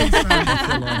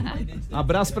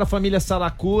 Abraço pra família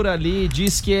Saracura ali,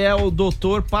 diz que é o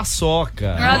doutor Paçoca.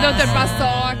 É o doutor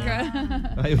Paçoca.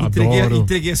 Aí eu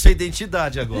entreguei sua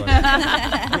identidade agora.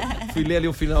 Fui ler ali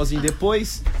o finalzinho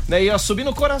depois. Né, e ó,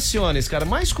 subindo corações, cara.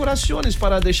 Mais corações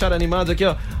para deixar animado aqui,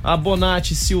 ó. A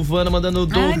Bonatti Silvana mandando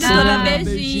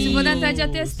beijinho. Silvana tá de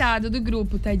atestado do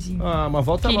grupo, tadinho. Ah, mas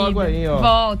volta logo aí,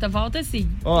 ó. Volta sim.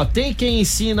 Ó, tem quem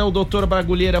ensina o doutor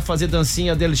Bagulheira a fazer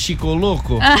dancinha del Chico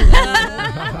Louco?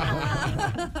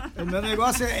 O meu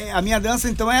negócio a minha dança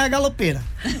então é a galopeira.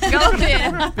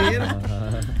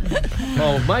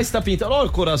 Ó, o mais tá pintando. Olha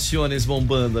o corações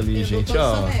bombando ali, gente,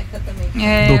 ó. Soneca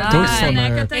também. Doutor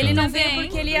Soneca. Ele não veio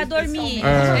porque ele ia dormir.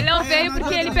 Ele não veio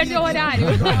porque ele perdeu o horário.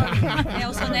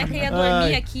 O Soneca ia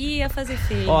dormir aqui e ia fazer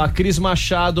feio. Ó, a Cris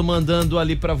Machado mandando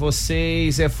ali pra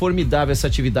vocês. É formidável essa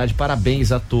atividade.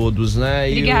 Parabéns a todos, né?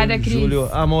 Obrigada, e o Cris. Júlio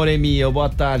Amoremia, boa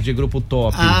tarde, Grupo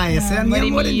Top. Essa é a minha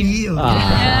Amoremia.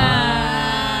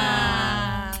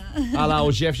 Ah lá,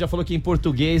 o Jeff já falou que em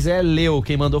português é Leu.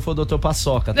 Quem mandou foi o Dr.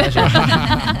 Paçoca, tá, gente?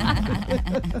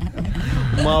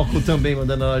 O Malco também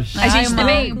mandando a gente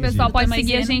também, o pessoal pode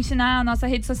seguir a gente na nossa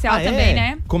rede social também,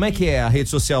 né? Como é que é a rede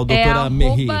social, doutora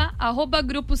Merri? @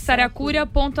 Grupo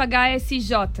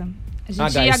Saracura.hsj. A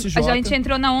gente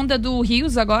entrou na onda do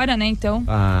Rios agora, né? Então,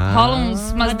 rolam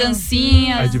umas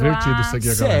dancinhas. É divertido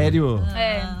seguir agora. Sério?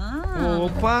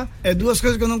 Opa! É duas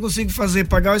coisas que eu não consigo fazer: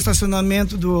 pagar o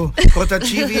estacionamento do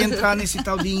rotativo e entrar nesse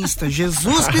tal de Insta.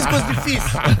 Jesus, que coisa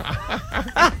difícil!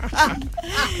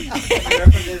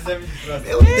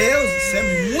 Meu Deus, isso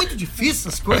é muito difícil,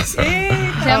 essas coisas.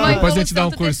 Depois a gente dá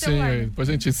um cursinho aí, depois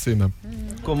a gente ensina.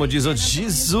 Como diz o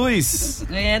Jesus.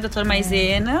 Doutor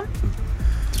Maisena.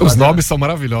 Os nomes são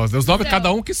maravilhosos. Os nomes,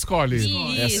 cada um que escolhe.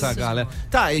 Isso. Essa galera.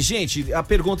 Tá, e gente, a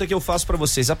pergunta que eu faço pra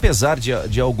vocês, apesar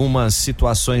de algumas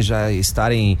situações já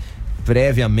estarem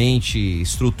previamente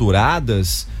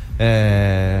estruturadas,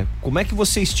 como é que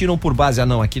vocês tiram por base?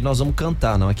 Não, aqui nós vamos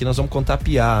cantar, não, aqui nós vamos contar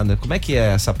piada. Como é que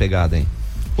é essa pegada, hein?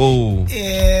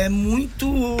 É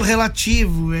muito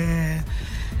relativo,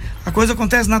 a coisa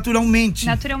acontece naturalmente.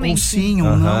 Ou sim,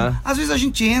 ou não. Às vezes a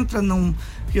gente entra, não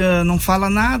fala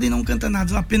nada e não canta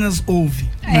nada, apenas ouve,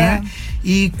 né?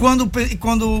 E quando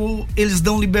eles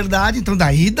dão liberdade, então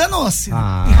daí danou-se.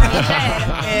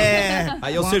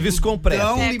 Aí é o serviço completo.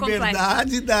 Dão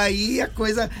liberdade, daí a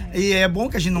coisa... E é bom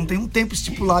que a gente não tem um tempo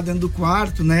estipulado dentro do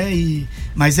quarto, né?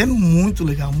 Mas é muito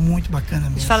legal, muito bacana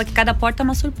mesmo. A gente fala que cada porta é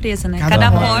uma surpresa, né?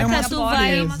 Cada porta tu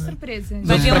vai... uma surpresa.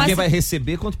 Tanto pra quem vai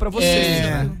receber, quanto pra vocês,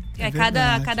 né?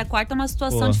 Cada quarto é uma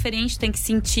situação diferente, tem que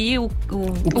sentir o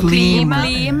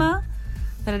clima.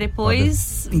 Para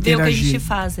depois ver o que a gente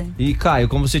faz. E Caio,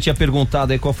 como você tinha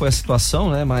perguntado aí qual foi a situação,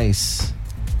 né? Mas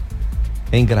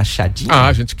é engraxadinho.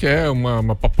 A gente quer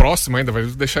uma próxima ainda, vai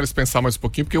deixar eles pensar mais um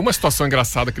pouquinho, porque uma situação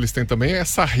engraçada que eles têm também é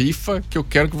essa rifa, que eu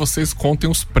quero que vocês contem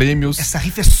os prêmios. Essa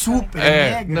rifa é super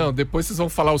mega. Não, depois vocês vão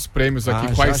falar os prêmios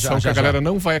aqui, quais são, que a galera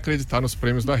não vai acreditar nos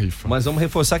prêmios da rifa. Mas vamos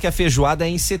reforçar que a feijoada é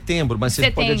em setembro, mas você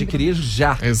pode adquirir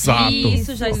já. Exato.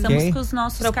 Isso, já estamos com os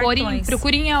nossos cartões.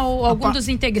 Procurem algum dos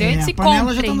integrantes e comprem. A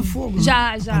panela já tá no fogo.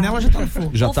 Já. A panela já tá no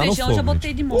fogo. Já o tá feijão no fogo. já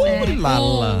botei de molho.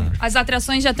 As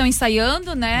atrações já estão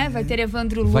ensaiando, né? Vai ter Evandro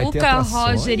Luca,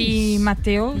 Roger e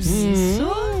Matheus. Isso.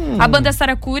 A banda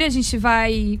Saracura,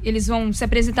 eles vão se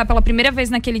apresentar pela primeira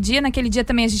vez naquele dia. Naquele dia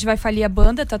também a gente vai falir a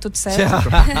banda, tá tudo certo.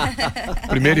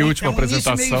 Primeira e última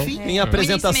apresentação. Em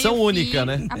apresentação única,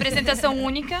 né? Apresentação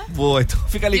única. Boa, então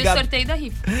fica ligado. E o sorteio da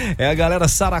rifa. É a galera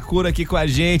Saracura aqui com a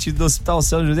gente do Hospital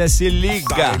São José. Se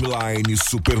liga. Timeline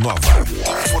Supernova.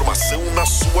 Informação na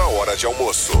sua hora de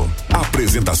almoço.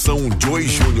 Apresentação Joey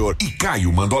Júnior e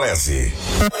Caio Mandolesi.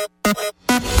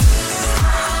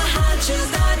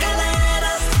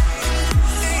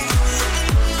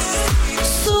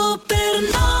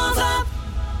 Supernova.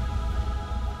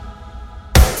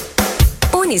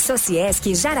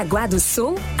 Unisociesc Jaraguá do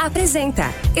Sul apresenta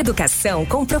Educação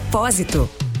com Propósito.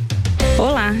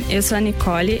 Olá, eu sou a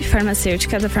Nicole,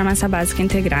 farmacêutica da Farmácia Básica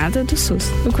Integrada do SUS.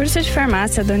 O curso de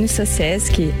farmácia da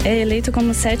Unisociesc é eleito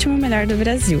como o 7º melhor do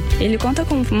Brasil. Ele conta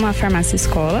com uma farmácia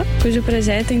escola, cujo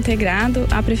projeto é integrado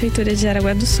à Prefeitura de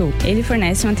Jaraguá do Sul. Ele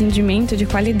fornece um atendimento de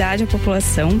qualidade à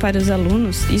população para os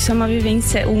alunos. Isso é uma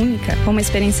vivência única, com uma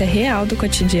experiência real do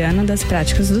cotidiano das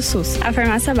práticas do SUS. A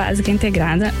Farmácia Básica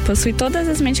Integrada possui todas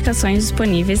as medicações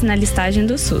disponíveis na listagem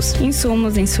do SUS,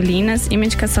 insumos, insulinas e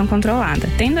medicação controlada.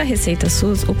 Tendo a receita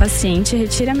SUS, o paciente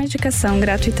retira a medicação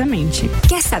gratuitamente.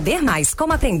 Quer saber mais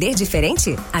como aprender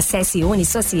diferente? Acesse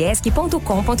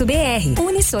unisociesc.com.br.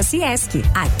 Unisociesc.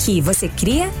 Aqui você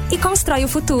cria e constrói o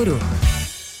futuro.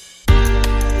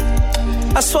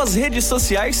 As suas redes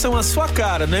sociais são a sua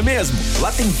cara, não é mesmo?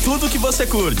 Lá tem tudo que você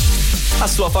curte. A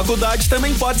sua faculdade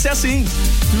também pode ser assim.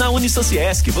 Na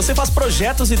Unisociesc, você faz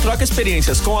projetos e troca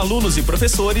experiências com alunos e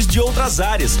professores de outras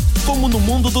áreas, como no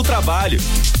mundo do trabalho.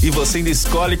 E você ainda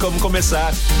escolhe como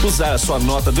começar, usar a sua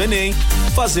nota do Enem,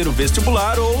 fazer o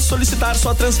vestibular ou solicitar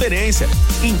sua transferência.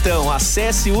 Então,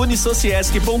 acesse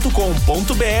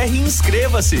unisociesc.com.br e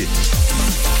inscreva-se.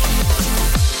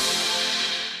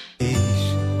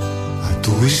 A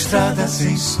tua estrada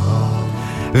sem sol.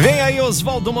 Vem aí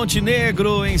Oswaldo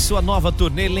Montenegro em sua nova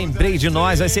turnê Lembrei de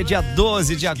Nós, vai ser dia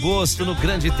 12 de agosto no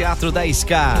Grande Teatro da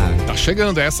Scar. Tá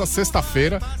chegando essa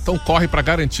sexta-feira, então corre para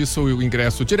garantir seu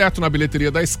ingresso direto na bilheteria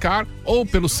da Scar ou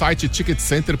pelo site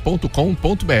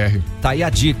ticketcenter.com.br. Tá aí a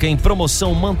dica em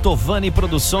promoção Mantovani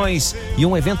Produções e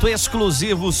um evento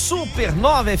exclusivo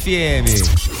Supernova FM.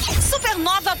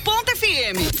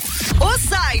 Supernova.fm, o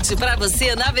site para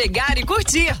você navegar e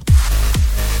curtir.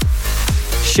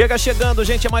 Chega chegando,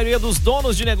 gente, a maioria dos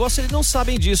donos de negócio, eles não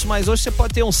sabem disso, mas hoje você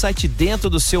pode ter um site dentro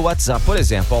do seu WhatsApp. Por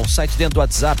exemplo, um site dentro do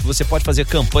WhatsApp, você pode fazer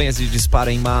campanhas de disparo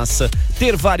em massa,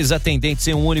 ter vários atendentes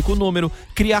em um único número,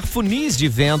 criar funis de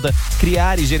venda,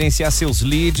 criar e gerenciar seus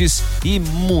leads e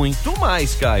muito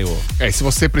mais, Caio. Se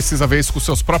você precisa ver isso com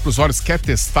seus próprios olhos, quer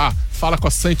testar, fala com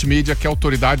a Sant Mídia, que é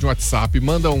autoridade no WhatsApp,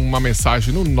 manda uma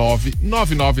mensagem no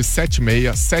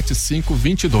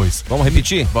 999767522. Vamos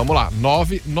repetir? Vamos lá,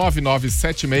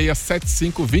 999767522.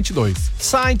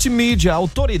 Sant Mídia,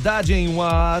 autoridade em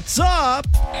WhatsApp.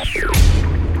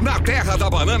 Na terra da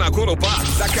banana Corupá,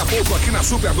 daqui a pouco aqui na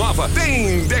Supernova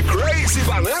tem The Crazy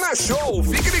Banana Show.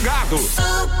 Fique ligado.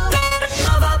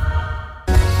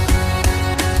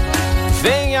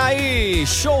 Vem aí,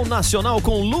 show nacional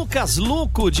com Lucas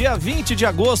Luco, dia 20 de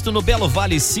agosto no Belo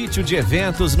Vale Sítio de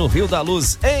Eventos, no Rio da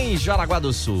Luz, em Jaraguá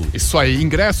do Sul. Isso aí,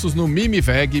 ingressos no Mimi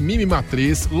Veg, Mimi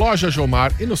Matriz, Loja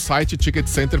Jomar e no site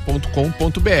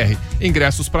ticketcenter.com.br.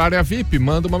 Ingressos para área VIP,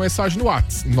 manda uma mensagem no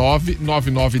WhatsApp,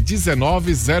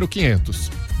 999190500.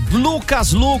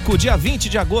 Lucas Luco, dia 20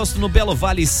 de agosto no Belo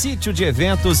Vale Sítio de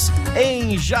Eventos,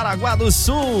 em Jaraguá do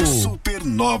Sul.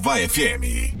 Supernova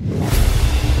FM.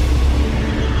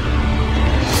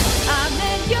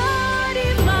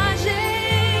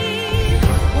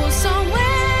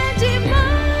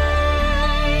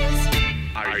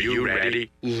 Are you ready?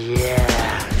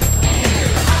 Yeah.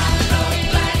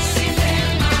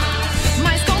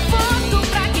 Mais conforto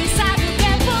pra quem sabe o que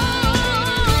é bom.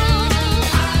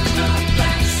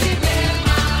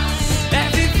 É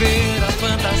viver a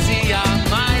fantasia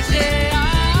mais real.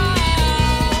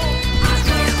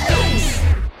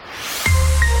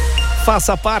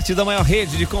 Faça parte da maior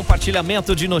rede de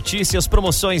compartilhamento de notícias,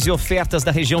 promoções e ofertas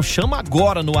da região. Chama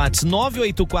agora no WhatsApp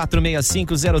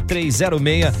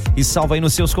 984650306 e salva aí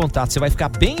nos seus contatos. Você vai ficar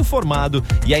bem informado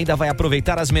e ainda vai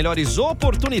aproveitar as melhores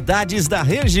oportunidades da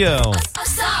região.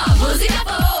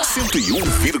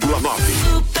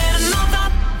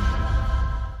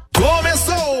 101,9.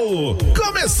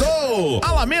 Começou!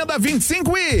 Alameda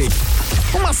 25 Week.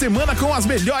 Uma semana com as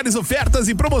melhores ofertas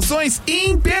e promoções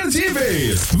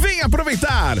imperdíveis. Vem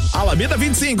aproveitar! Alameda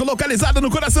 25, localizada no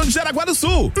coração de Jaraguá do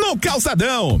Sul, no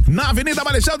Calçadão, na Avenida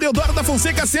Marechal Deodoro da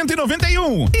Fonseca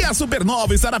 191. E a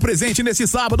Supernova estará presente neste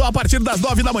sábado a partir das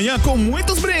 9 da manhã com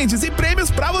muitos brindes e prêmios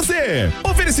pra você.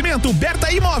 Oferecimento Berta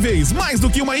Imóveis, mais do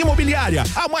que uma imobiliária.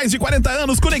 Há mais de 40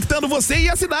 anos conectando você e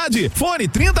a cidade. Fone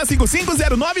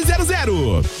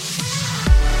 30550900.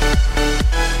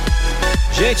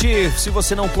 Gente, se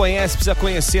você não conhece, precisa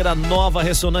conhecer a nova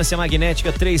ressonância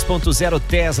magnética 3.0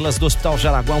 Teslas do Hospital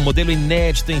Jaraguá, um modelo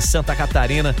inédito em Santa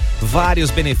Catarina. Vários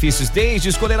benefícios, desde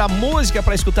escolher a música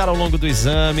para escutar ao longo do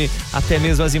exame, até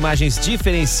mesmo as imagens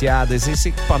diferenciadas. Esse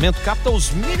equipamento capta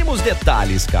os mínimos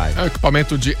detalhes, Caio. É um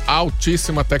equipamento de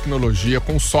altíssima tecnologia,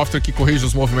 com software que corrige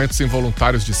os movimentos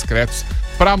involuntários discretos.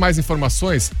 Para mais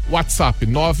informações, WhatsApp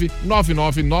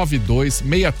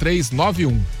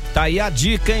 999926391. Tá aí a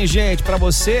dica, hein, gente? Pra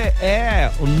você é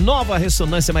o nova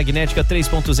ressonância magnética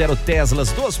 3.0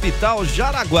 Teslas do Hospital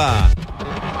Jaraguá.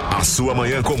 A sua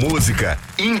manhã com música,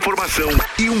 informação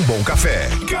e um bom café.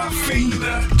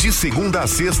 Cafeína. De segunda a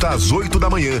sexta às 8 da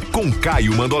manhã com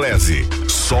Caio Mandolesi.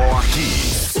 Só aqui.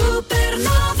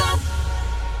 Supernova.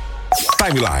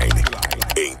 Timeline.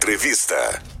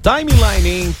 Entrevista.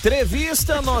 Timeline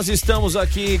Entrevista, nós estamos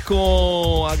aqui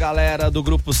com a galera do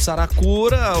Grupo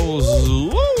Saracura, os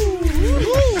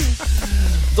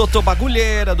Doutor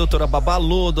Bagulheira, doutora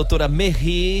Babalu, doutora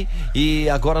Merri, e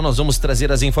agora nós vamos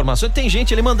trazer as informações. Tem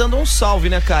gente ali mandando um salve,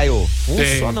 né, Caio?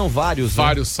 Tem só não, vários.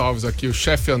 Vários salves aqui, o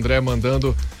chefe André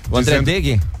mandando... O André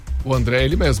Deg? O André,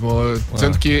 ele mesmo,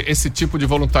 dizendo que esse tipo de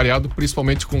voluntariado,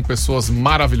 principalmente com pessoas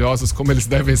maravilhosas, como eles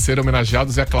devem ser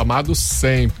homenageados e aclamados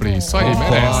sempre. Isso aí,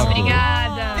 merece.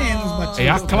 Obrigada. É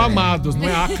aclamados, não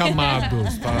é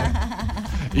acamados, tá?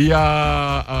 E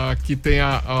aqui tem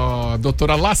a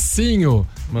doutora Lacinho,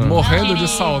 morrendo de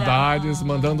saudades,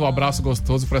 mandando um abraço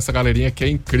gostoso pra essa galerinha que é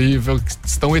incrível, que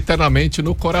estão eternamente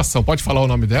no coração. Pode falar o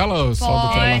nome dela ou só a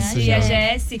doutora Lacinho? E a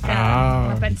Jéssica,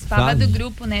 ela participava do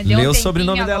grupo, né? Lê o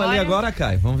sobrenome dela ali agora,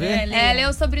 Caio. Vamos ver? Lê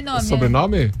o sobrenome. O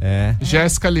sobrenome? É.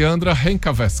 Jéssica Leandra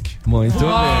Renkavesk. Muito bem.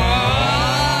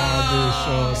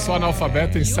 Bicho, sou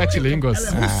analfabeto em 7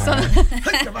 línguas.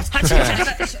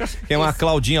 Tem uma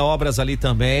Claudinha Obras ali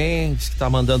também, que tá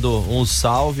mandando um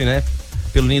salve, né?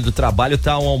 Pelo Ninho do Trabalho,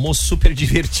 tá um almoço super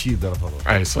divertido, ela falou.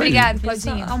 É isso aí. Obrigada,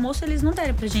 Claudinha. Almoço eles não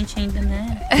deram pra gente ainda,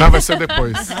 né? Não, vai ser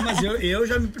depois. Mas eu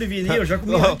já me preveni, eu já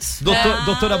comi antes.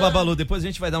 Doutora Babalu, depois a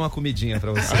gente vai dar uma comidinha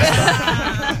pra você.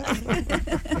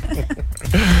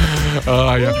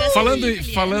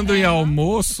 Falando em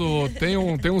almoço, tem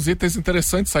uns itens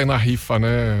interessantes aí na rifa,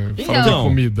 né? Falando Então, em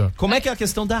comida. Como é que é a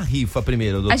questão da rifa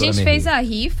primeiro, doutora A gente Merri? fez a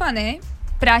rifa, né?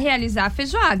 Pra realizar a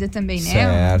feijoada também, né?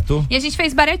 Certo. E a gente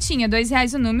fez baratinha,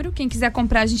 R$2 o número. Quem quiser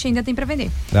comprar, a gente ainda tem pra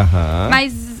vender. Aham.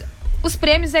 Mas os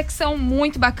prêmios é que são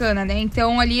muito bacana, né?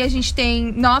 Então ali a gente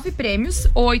tem 9 prêmios,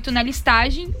 8 na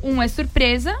listagem, 1 é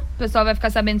surpresa. O pessoal vai ficar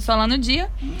sabendo só lá no dia.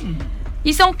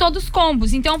 E são todos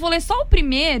combos. Então eu vou ler só o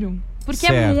primeiro, porque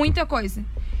é muita coisa.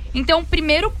 Então, o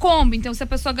primeiro combo. Então, se a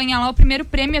pessoa ganhar lá o primeiro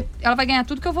prêmio, ela vai ganhar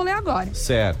tudo que eu vou ler agora.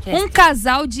 Certo. Um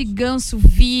casal de ganso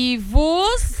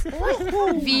vivos.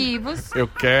 Vivos. Eu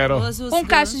quero. Um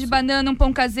cacho de banana, um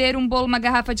pão caseiro, um bolo, uma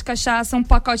garrafa de cachaça, um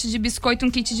pacote de biscoito, um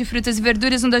kit de frutas e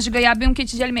verduras, um doce de goiaba e um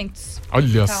kit de alimentos.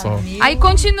 Olha só. Aí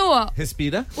continua.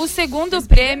 Respira. O segundo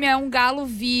prêmio é um galo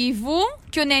vivo,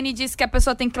 que o Nene disse que a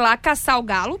pessoa tem que ir lá caçar o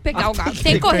galo, pegar o galo.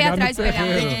 Tem que correr atrás do pegar.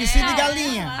 Tem que vestir de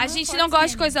galinha. A gente não gosta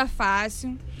de coisa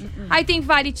fácil. Aí tem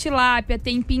vale tilápia,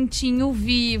 tem pintinho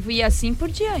vivo e assim por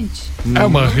diante. É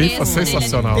uma rifa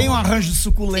sensacional. Tem um arranjo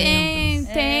suculento.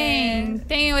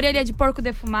 Tem orelha de porco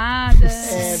defumada.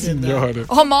 Senhora.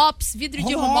 Romops, vidro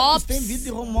de romops. Tem vidro de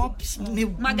romops.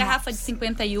 Uma garrafa de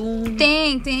 51.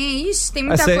 Tem. Ixi, tem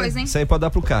muita coisa, hein? Isso aí pode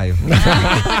dar pro Caio.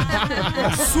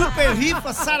 Super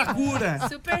rifa Saracura.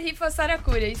 Super rifa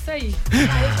Saracura, isso aí.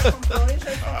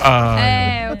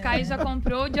 Ah, o Caio já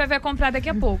comprou, o Joy vai comprar daqui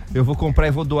a pouco. Eu vou comprar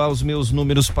e vou doar os meus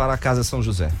números para a Casa São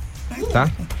José.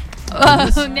 Tá?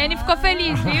 O Nene ficou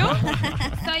feliz, viu?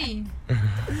 Isso aí.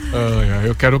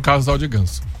 Eu quero o casal de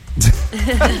ganso.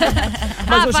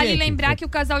 Mas, vale lembrar que o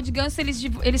casal de ganso, eles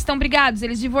estão brigados,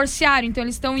 eles divorciaram, então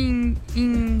eles estão em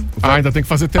ainda tem que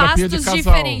fazer terapia de casal.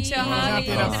 Diferentes.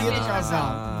 Terapia de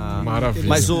casal. Maravilha.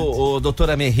 Mas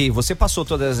doutora Merri, você passou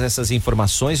todas essas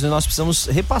informações e nós precisamos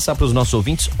repassar para os nossos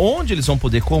ouvintes onde eles vão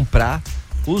poder comprar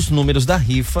os números da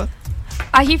rifa.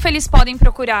 A rifa eles podem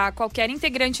procurar qualquer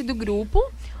integrante do grupo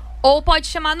ou pode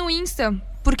chamar no Insta,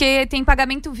 porque tem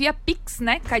pagamento via Pix,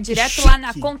 né? Cai direto lá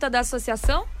na conta da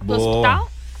associação do hospital.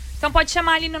 Então pode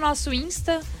chamar ali no nosso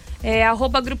Insta,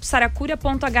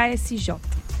 @gruposaracura.hsj.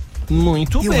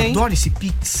 Muito bem. Eu adoro esse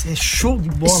Pix, é show de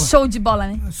bola. Show de bola,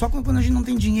 né? Só quando a gente não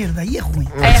tem dinheiro, daí é ruim.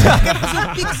 Quero fazer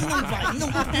um Pix e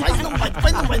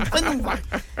não vai.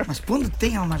 Mas quando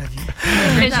tem é uma maravilha.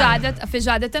 A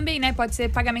feijoada também, né? Pode ser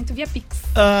pagamento via Pix.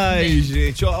 Ai,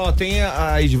 gente, tem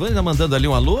a Edvane tá mandando ali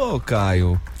um alô,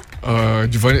 Caio?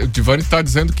 Divane tá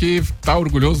dizendo que tá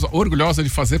orgulhosa de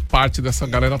fazer parte dessa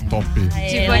galera top.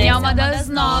 Divane é uma das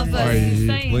novas.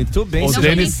 Isso aí. Muito bem. Não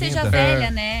que seja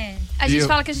velha, né? A gente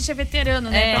fala que a gente é veterano,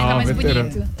 né? Pra ficar mais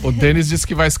bonito. O Denis disse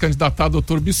que vai se candidatar a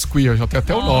Dr. Biscuit, já tem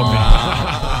até o nome.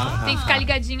 Tem que ficar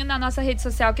ligadinho na nossa rede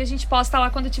social que a gente posta lá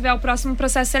quando tiver o próximo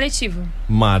processo seletivo.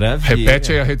 Maravilha.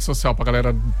 Repete aí a rede social pra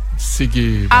galera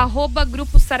seguir.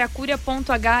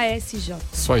 @gruposaracura.hsj.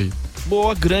 Isso aí.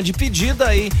 Boa, grande pedida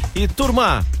aí. E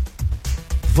turma,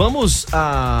 vamos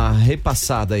à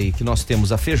repassada aí, que nós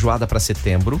temos a feijoada para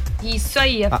setembro. Isso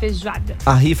aí, a feijoada.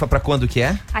 A rifa para quando que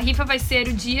é? A rifa vai ser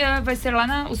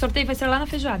o sorteio vai ser lá na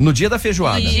feijoada. No dia da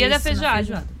feijoada. No dia da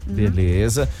feijoada.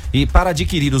 Beleza. E para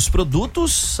adquirir os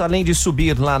produtos, além de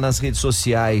subir lá nas redes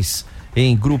sociais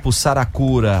em Grupo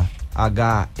Saracura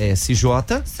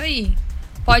HSJ. Isso aí.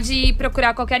 Pode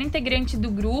procurar qualquer integrante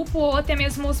do grupo ou até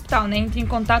mesmo o hospital, né? Entre em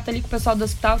contato ali com o pessoal do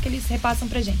hospital que eles repassam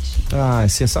pra gente. É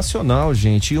sensacional,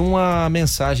 gente. E uma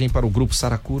mensagem para o Grupo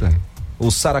Saracura, o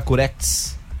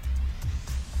Saracurex.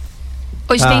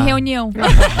 Hoje tem reunião.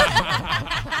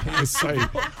 Isso aí,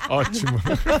 ótimo.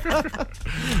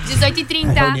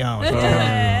 18h30.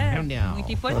 Reunião.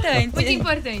 Muito importante. Muito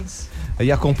importante.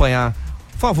 E acompanhar,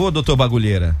 por favor, doutor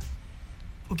Bagulheira.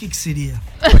 O que seria?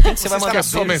 Você vai mandar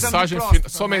sua mensagem,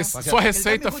 sua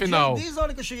receita final. Desde a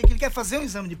hora que eu cheguei aqui, ele quer fazer um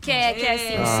exame de próstata. Quer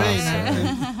sim. Eu sei,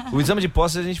 né? O exame de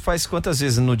próstata a gente faz quantas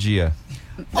vezes no dia?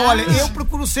 Olha, eu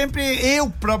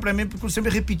propriamente procuro sempre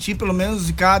repetir, pelo menos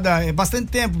de bastante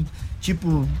tempo,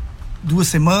 tipo 2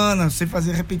 semanas, sem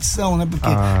fazer repetição, né? Porque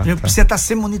a gente precisa estar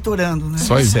se monitorando, né?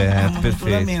 Só isso.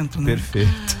 Monitoramento, né?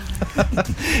 Perfeito.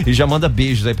 E já manda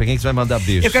beijos aí, pra quem que você vai mandar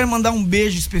beijos? Eu quero mandar um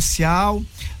beijo especial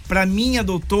pra minha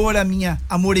doutora, minha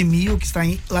Amor Emil, que está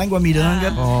lá em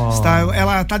Guamiranga.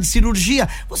 Ela tá de cirurgia.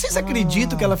 Vocês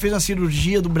acreditam que ela fez uma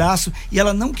cirurgia do braço e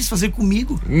ela não quis fazer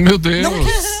comigo? Meu Deus.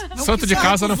 Não Santo quis, de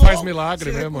casa não faz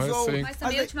milagre mesmo. Mas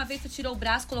também a última vez tu tirou o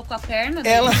braço, colocou a perna.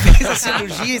 Ela fez a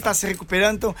cirurgia, está se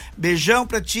recuperando. Então, beijão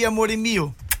pra ti, Amor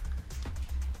Emil.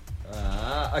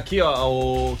 Aqui,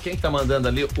 ó, quem que tá mandando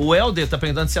ali? O Helder tá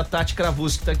perguntando se a Tati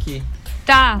Kravuski tá aqui.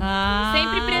 Tá,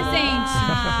 sempre presente.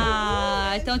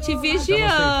 Então te vigiando.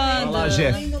 Olha lá,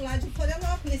 Jeff. Indo lá de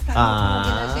Florianópolis, tá?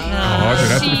 Ó,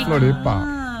 direto de Floripa.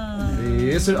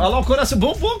 Isso, olha lá o coração,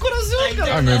 bom coração,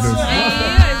 cara. Ai, meu Deus.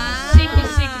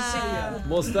 Chique.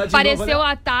 Mostrar de Pareceu novo,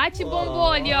 a Tati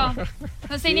bombou ali, ó.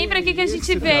 Não sei nem pra que a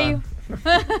gente veio.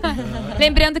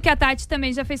 Lembrando que a Tati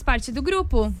também já fez parte do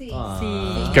grupo. Sim.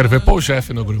 Quero ver pôr o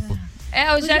Jeff no grupo.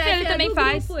 O Jeff ele também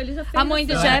faz. A mãe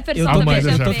do Jefferson Eu também tô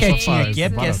já quietinho fez. aqui,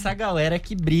 porque essa galera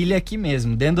que brilha aqui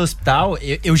mesmo. Dentro do hospital,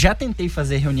 eu já tentei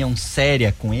fazer reunião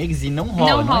séria com eles e não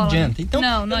rola, não adianta. Então,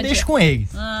 eu deixo com eles.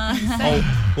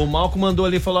 O Malco mandou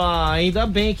ali e falou: ainda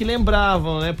bem que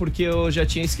lembravam, né? Porque eu já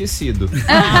tinha esquecido.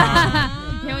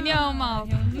 Reunião,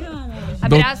 Malco.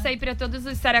 Abraço aí pra todos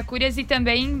os Saracurias e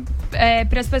também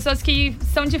para as pessoas que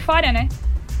são de fora, né?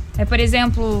 Por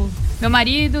exemplo, meu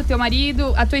marido, teu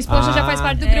marido, a tua esposa já faz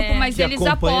parte do grupo, mas eles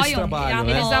apoiam.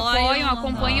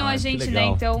 Acompanham a gente, né?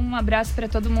 Então, um abraço pra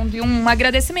todo mundo e um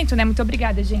agradecimento, né? Muito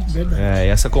obrigada, gente.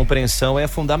 Essa compreensão é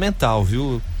fundamental,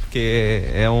 viu? Porque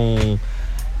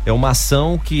é uma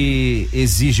ação que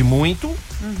exige muito,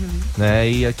 né?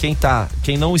 E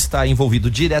quem não está envolvido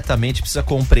diretamente precisa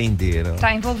compreender.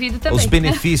 Tá envolvido também. Os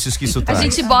benefícios que isso traz. A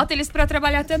gente bota eles pra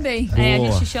trabalhar também. A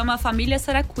gente chama a família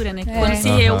Saracura, né? Quando se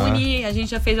reúne, a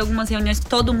gente já fez algumas reuniões com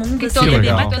todo mundo.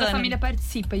 Toda a família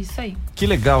participa, isso aí. Que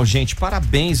legal, gente.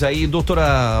 Parabéns aí,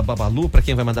 doutora Babalu, pra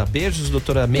quem vai mandar beijos,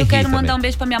 doutora Merri. Eu quero também. mandar um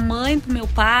beijo pra minha mãe, pro meu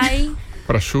pai.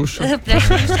 Pra Xuxa.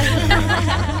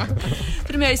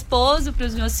 Pro meu esposo,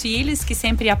 pros meus filhos, que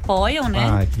sempre apoiam,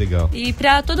 né? Que legal. E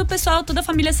pra todo o pessoal, toda a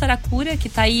família Saracura, que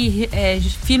tá aí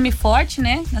firme e forte,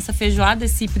 né? Nessa feijoada,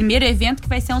 esse primeiro evento que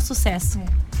vai ser um sucesso.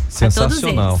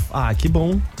 Sensacional. Que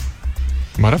bom.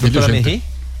 Maravilha, doutora gente. Merri?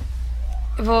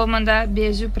 Eu vou mandar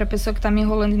beijo pra pessoa que tá me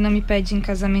enrolando e não me pede em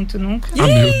casamento nunca. Meu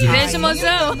Deus. Beijo,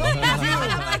 mozão.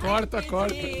 Corta.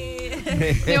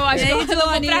 Eu acho que eu vou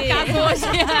pra casa hoje.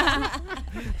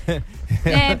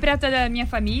 Pra toda a minha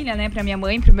família, né? Pra minha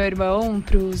mãe, pro meu irmão,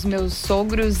 pros meus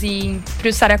sogros e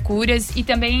pros Saracuras. E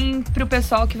também pro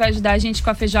pessoal que vai ajudar a gente com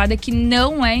a feijoada, que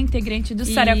não é integrante do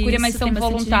Saracura, mas são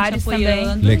voluntários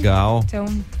também. Legal. Então,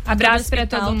 abraço pra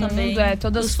todo mundo,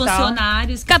 todo os hospital.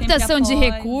 Funcionários. Captação de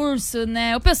recurso,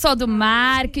 né? O pessoal do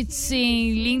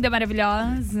marketing, linda,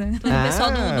 maravilhosa. Todo o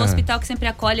pessoal do hospital que sempre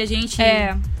acolhe a gente.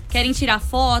 Querem tirar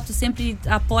fotos, sempre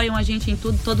apoiam a gente em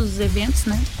todos os eventos,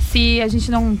 né? Se a gente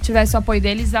não tivesse o apoio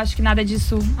deles, acho que nada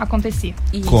disso acontecia.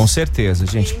 Isso. Com certeza,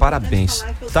 gente, parabéns.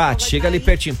 Tati, chega ali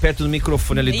pertinho, perto do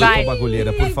microfone ali, doutor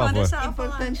Bagulheira, por favor. É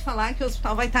importante falar que o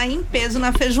hospital vai estar em peso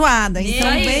na feijoada. Então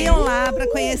venham lá para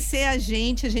conhecer a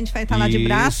gente vai estar lá de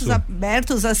braços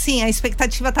abertos, assim, a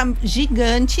expectativa tá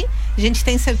gigante. A gente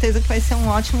tem certeza que vai ser um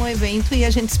ótimo evento e a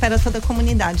gente espera toda a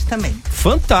comunidade também.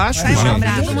 Fantástico, gente.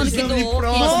 Todo mundo que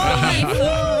doou.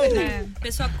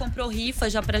 Pessoal que comprou rifa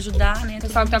já pra ajudar, né?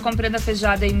 Pessoal que tá comprando a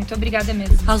feijoada aí, muito obrigada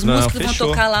mesmo. As músicas que vão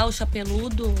tocar lá, o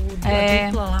Chapeludo, o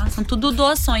dupla lá, são tudo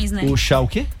doações, né? O chá o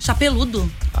quê?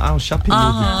 Chapeludo. O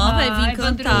Chapeludo. Vai vir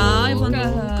cantar,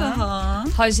 Ivanduca.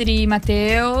 Roger e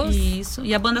Matheus. Isso.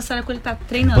 E a banda Saracura tá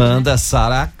treinando. Banda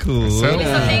Saracura. Ele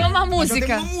só tem uma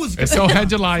música. Esse é o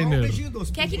headliner.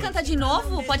 Quer que canta de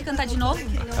novo? Pode cantar de novo?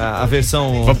 A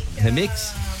versão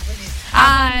remix?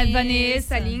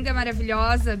 Vanessa, linda,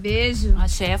 maravilhosa, beijo. A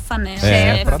chefa, né?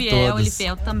 Chefe, o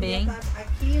Lipel também.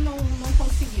 Aqui não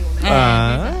conseguiu,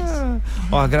 né?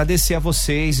 Agradecer a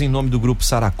vocês em nome do Grupo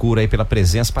Saracura aí pela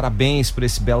presença, parabéns por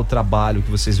esse belo trabalho que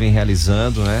vocês vêm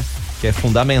realizando, né? Que é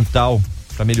fundamental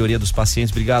para a melhoria dos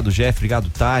pacientes. Obrigado, Jeff, obrigado,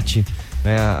 Tati,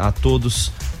 né? A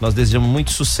todos, nós desejamos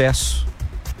muito sucesso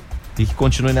E que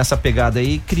continue nessa pegada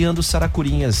aí, criando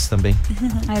saracurinhas também.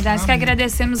 Nós que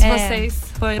agradecemos vocês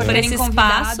por terem esse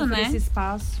convidado, espaço, né? por esse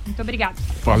espaço. Muito obrigada.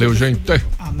 Valeu, gente.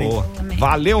 Boa.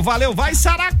 Valeu, vai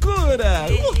Saracura!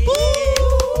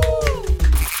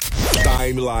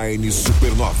 Timeline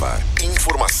Supernova.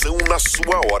 Informação na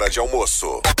sua hora de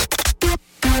almoço.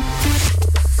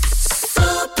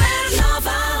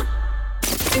 Supernova.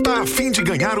 Tá a fim de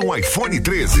ganhar um iPhone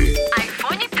 13?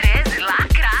 iPhone 13,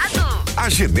 lacrado. A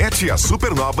Genete e a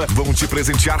Supernova vão te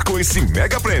presentear com esse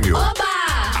mega prêmio. Oba!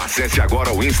 Acesse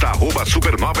agora o Insta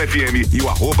 @SupernovaFM e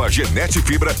o @Genete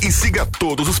Fibra e siga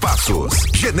todos os passos.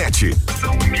 Genete.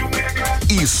 São 1000 mega.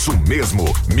 Isso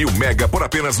mesmo, 1000 mega por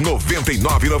apenas R$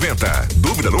 99,90.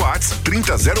 Dúvida no WhatsApp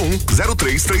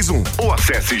 3001-0331 ou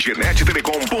acesse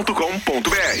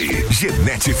genetetelecom.com.br.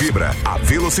 Genete Fibra, a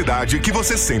velocidade que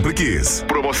você sempre quis.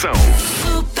 Promoção.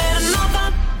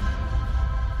 Supernova.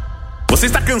 Você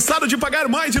está cansado de pagar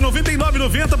mais de R$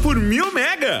 99,90 por 1000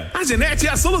 mega? A Genete é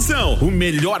a solução. O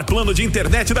melhor plano de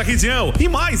internet da região. E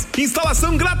mais,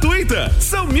 instalação gratuita.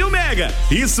 São 1000 mega.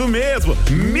 Isso mesmo,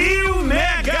 1000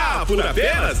 mega por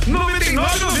apenas R$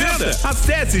 99,90.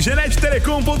 Acesse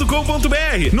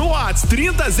genetetelecom.com.br no WhatsApp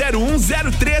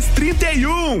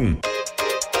 3001-0331.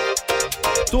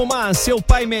 Turma, seu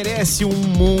pai merece um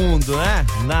mundo, né?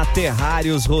 Na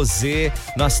Terrários Rosé,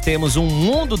 nós temos um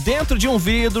mundo dentro de um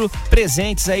vidro,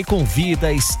 presentes aí com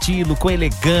vida, estilo, com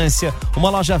elegância, uma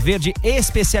loja verde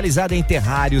especializada em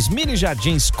terrários, mini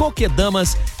jardins,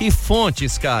 coquedamas e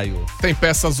fontes, Caio. Tem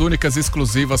peças únicas e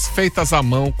exclusivas, feitas à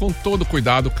mão, com todo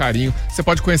cuidado, carinho. Você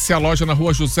pode conhecer a loja na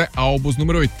rua José Albos,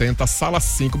 número 80, sala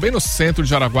 5, bem no centro de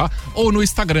Jaraguá, ou no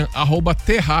Instagram,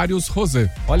 @terráriosrosé.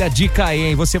 Olha a dica aí,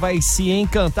 hein? Você vai se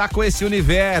encantar com esse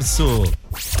universo.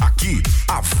 Aqui,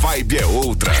 a vibe é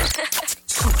outra.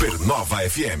 Supernova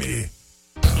FM.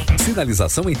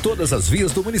 Sinalização em todas as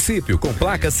vias do município, com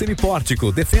placas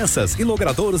semipórtico, defensas e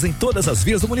logradouros em todas as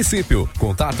vias do município.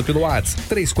 Contato pelo WhatsApp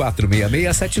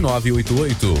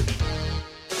 34667988.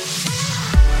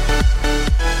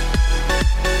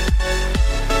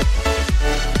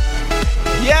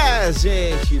 Yes,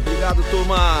 gente. Obrigado,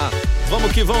 turma.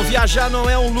 Vamos que vamos. Viajar não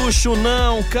é um luxo,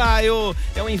 não, Caio.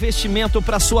 É um investimento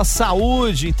para sua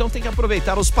saúde. Então tem que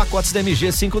aproveitar os pacotes da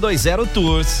MG 520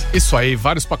 Tours. Isso aí,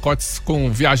 vários pacotes com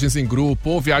viagens em grupo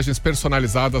ou viagens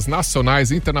personalizadas,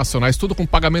 nacionais e internacionais, tudo com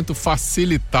pagamento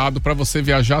facilitado para você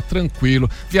viajar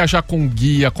tranquilo, viajar com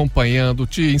guia, acompanhando,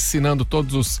 te ensinando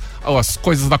todas as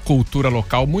coisas da cultura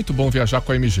local. Muito bom viajar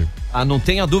com a MG. Ah, não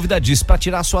tenha dúvida disso. Para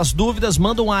tirar suas dúvidas,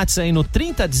 manda um WhatsApp aí no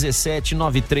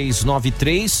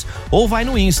 3017-9393 ou vai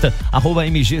no Insta,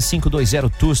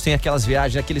 @MG520 Tours. Tem aquelas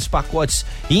viagens, aqueles pacotes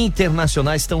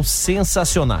internacionais tão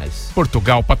sensacionais.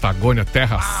 Portugal, Patagônia,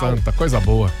 Terra Santa, coisa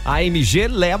boa. A MG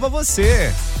leva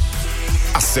você.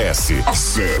 Acesse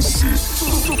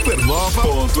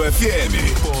supernova.fm.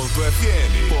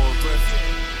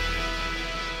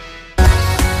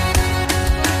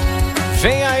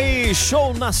 Vem aí,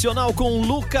 show nacional com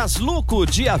Lucas Luco,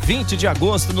 dia 20 de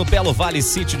agosto no Belo Vale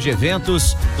Sítio de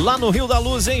Eventos, lá no Rio da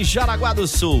Luz, em Jaraguá do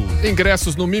Sul.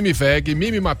 Ingressos no Mimiveg,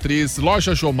 Mimi Matriz,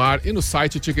 Loja Jomar e no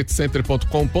site ticketcenter.com.br.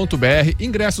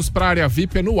 Ingressos para área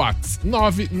VIP é no WhatsApp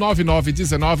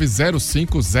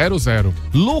 999190500.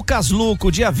 Lucas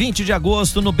Luco, dia 20 de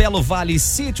agosto no Belo Vale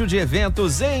Sítio de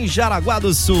Eventos, em Jaraguá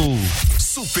do Sul.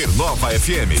 Supernova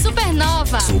FM.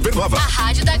 Supernova. Supernova. A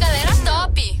rádio da galera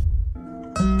top.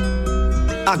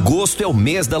 Agosto é o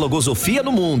mês da logosofia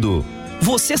no mundo.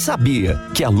 Você sabia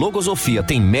que a logosofia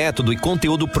tem método e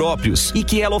conteúdo próprios e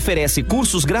que ela oferece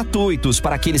cursos gratuitos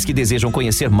para aqueles que desejam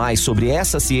conhecer mais sobre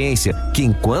essa ciência que,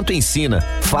 enquanto ensina,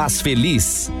 faz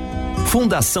feliz?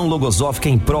 Fundação Logosófica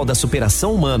em prol da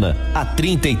superação humana, há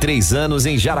 33 anos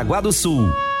em Jaraguá do Sul.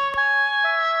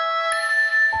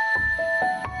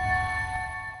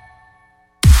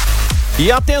 E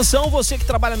atenção, você que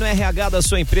trabalha no RH da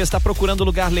sua empresa, está procurando um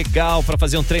lugar legal para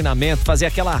fazer um treinamento, fazer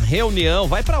aquela reunião.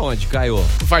 Vai para onde, Caio?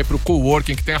 Vai pro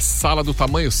coworking, que tem a sala do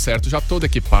tamanho certo, já toda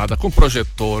equipada, com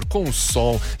projetor, com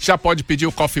som. Já pode pedir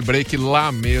o coffee break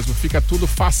lá mesmo. Fica tudo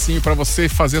facinho para você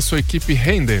fazer a sua equipe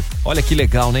render. Olha que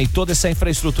legal, né? E toda essa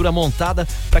infraestrutura montada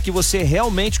para que você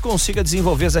realmente consiga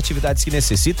desenvolver as atividades que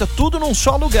necessita, tudo num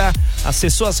só lugar.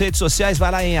 Acessou as redes sociais, vai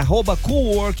lá em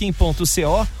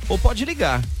 @coworking.co ou pode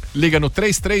ligar. Liga no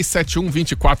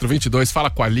 3371-2422, fala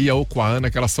com a Lia ou com a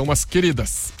Ana, que elas são umas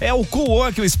queridas. É o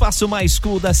Cowork, o espaço mais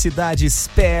cool da cidade,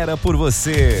 espera por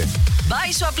você.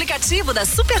 Baixe o aplicativo da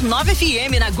Supernova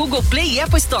FM na Google Play e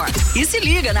Apple Store. E se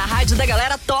liga na rádio da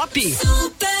galera top.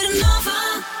 Supernova.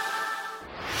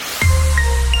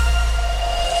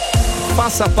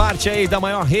 Faça parte aí da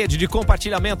maior rede de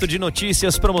compartilhamento de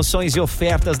notícias, promoções e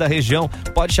ofertas da região.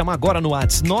 Pode chamar agora no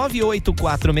WhatsApp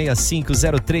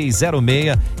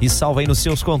 984650306 e salva aí nos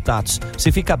seus contatos.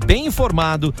 Você fica bem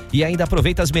informado e ainda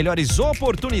aproveita as melhores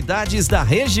oportunidades da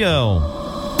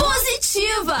região.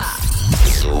 Positiva.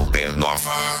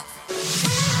 Supernova.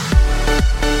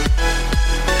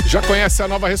 Já conhece a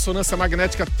nova ressonância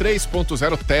magnética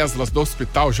 3.0 Teslas do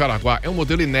Hospital Jaraguá? É um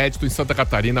modelo inédito em Santa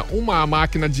Catarina, uma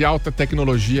máquina de alta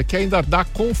tecnologia que ainda dá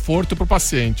conforto para o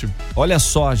paciente. Olha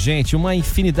só, gente, uma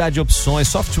infinidade de opções,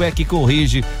 software que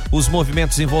corrige os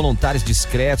movimentos involuntários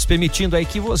discretos, permitindo aí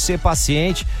que você,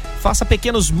 paciente, faça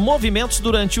pequenos movimentos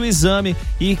durante o exame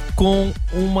e com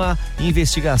uma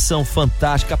investigação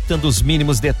fantástica, captando os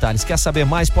mínimos detalhes. Quer saber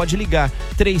mais? Pode ligar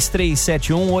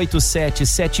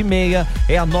 33718776.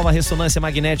 É a nova ressonância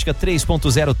magnética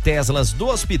 3.0 Teslas do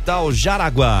Hospital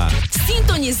Jaraguá.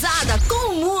 Sintonizada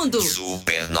com o mundo.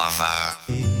 Supernova.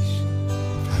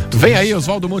 Vem aí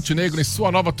Oswaldo Montenegro em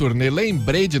sua nova turnê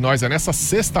Lembrei de Nós, é nessa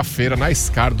sexta-feira na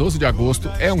Scar, 12 de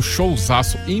agosto, é um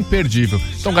showzaço imperdível.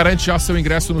 Então garante já seu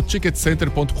ingresso no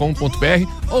ticketcenter.com.br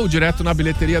ou direto na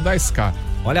bilheteria da Scar.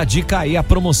 Olha a dica aí, a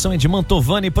promoção é de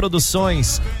Mantovani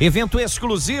Produções, evento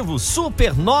exclusivo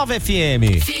Supernova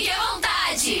FM. Fique à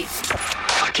vontade.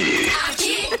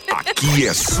 Aqui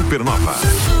é Supernova.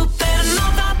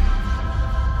 Supernova.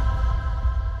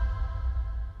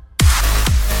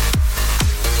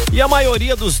 E a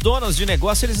maioria dos donos de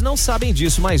negócio, eles não sabem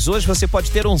disso, mas hoje você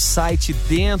pode ter um site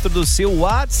dentro do seu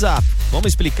WhatsApp. Vamos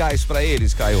explicar isso para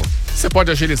eles, Caio? Você pode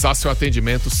agilizar seu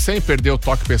atendimento sem perder o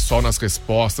toque pessoal nas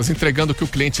respostas, entregando o que o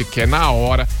cliente quer na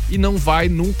hora e não vai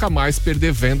nunca mais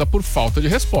perder venda por falta de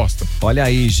resposta. Olha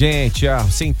aí, gente,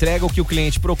 você entrega o que o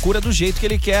cliente procura do jeito que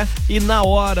ele quer e na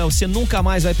hora você nunca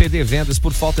mais vai perder vendas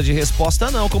por falta de resposta,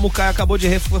 não, como o Caio acabou de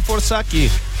reforçar aqui.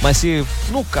 Mas se,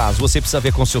 no caso, você precisa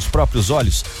ver com seus próprios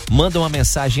olhos, manda uma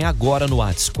mensagem agora no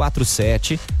WhatsApp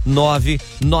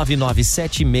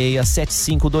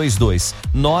 47999767522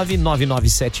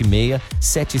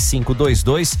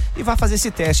 999767522 e vai fazer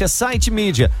esse teste. É Site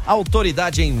Mídia,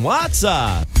 autoridade em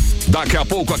WhatsApp. Daqui a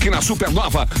pouco aqui na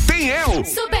Supernova tem eu,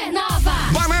 Supernova.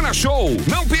 Banana Show,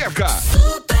 não perca.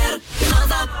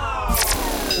 Supernova.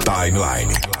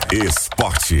 Timeline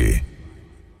Esporte.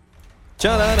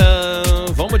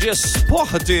 Tcharam, vamos de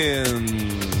esporte.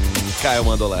 Caio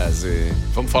Mandolesi.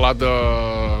 Vamos falar do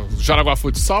Jaraguá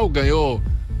Futsal, ganhou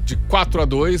de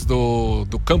 4-2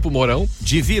 do Campo Mourão.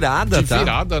 De virada, De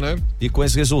virada, né? E com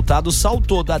esse resultado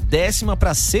saltou da 10ª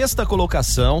para a 6ª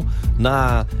colocação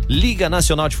na Liga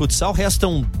Nacional de Futsal.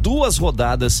 Restam 2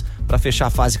 rodadas para fechar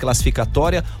a fase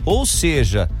classificatória, ou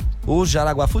seja, o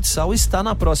Jaraguá Futsal está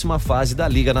na próxima fase da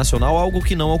Liga Nacional, algo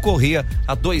que não ocorria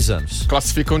há 2 anos.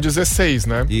 Classificam 16,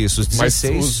 né? Isso, os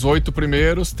 16. Mas os 8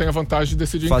 primeiros têm a vantagem de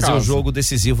decidir em casa. Fazer o jogo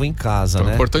decisivo em casa, então,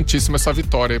 né? Importantíssima essa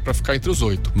vitória aí para ficar entre os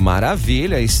 8.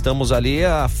 Maravilha, estamos ali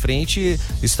à frente,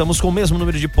 estamos com o mesmo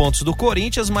número de pontos do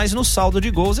Corinthians, mas no saldo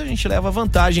de gols a gente leva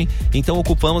vantagem. Então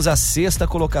ocupamos a 6ª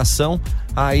colocação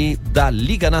aí da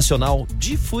Liga Nacional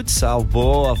de Futsal.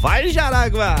 Boa, vai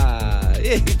Jaraguá!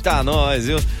 Eita, nós,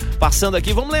 viu? Passando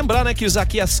aqui, vamos lembrar, né, que o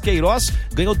Zaquias Queiroz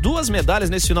ganhou 2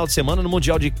 medalhas nesse final de semana no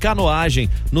Mundial de Canoagem.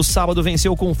 No sábado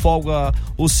venceu com folga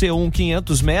o C1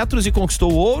 500 metros e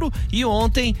conquistou o ouro, e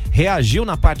ontem reagiu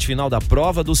na parte final da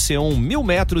prova do C1 1000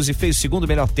 metros e fez o 2º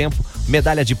melhor tempo,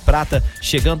 medalha de prata,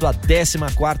 chegando à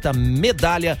 14ª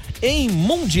medalha em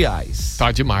mundiais.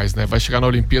 Tá demais, né? Vai chegar na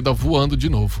Olimpíada voando de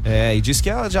novo. É, e diz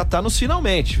que ela já tá nos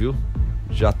finalmente, viu?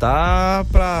 Já tá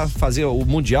pra fazer o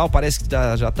Mundial, parece que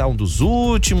já tá um dos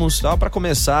últimos, tal, pra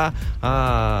começar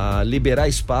a liberar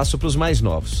espaço pros mais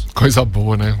novos. Coisa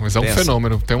boa, né? Mas é um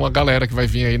fenômeno. Tem uma galera que vai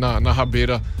vir aí na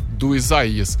rabeira do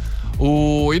Isaías.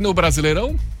 E no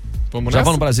Brasileirão? Vamos Já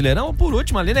vamos no Brasileirão? Por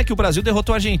último ali, né, que o Brasil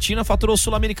derrotou a Argentina, faturou o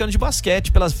Sul-Americano de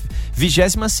basquete pela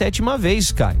 27ª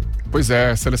vez, Caio. Pois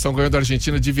é, a seleção ganhou da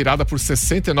Argentina de virada por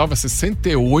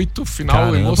 69-68, final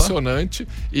Caramba. Emocionante.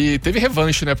 E teve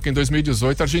revanche, né? Porque em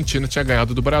 2018 a Argentina tinha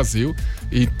ganhado do Brasil.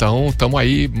 Então, estamos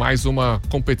aí, mais uma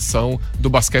competição do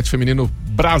basquete feminino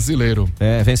brasileiro.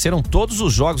 É, venceram todos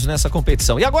os jogos nessa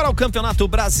competição. E agora o Campeonato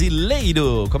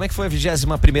Brasileiro. Como é que foi a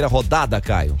 21ª rodada,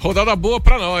 Caio? Rodada boa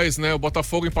pra nós, né? O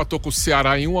Botafogo empatou com o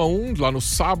Ceará em 1-1 lá no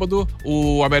sábado.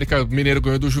 O América Mineiro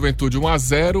ganhou do Juventude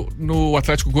 1-0. No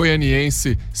Atlético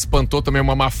Goianiense, expansão levantou também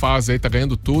uma má fase aí, tá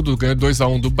ganhando tudo, ganhou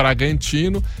 2-1 do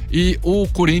Bragantino, e o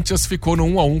Corinthians ficou no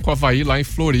 1-1 com o Avaí lá em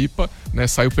Floripa, né?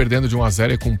 Saiu perdendo de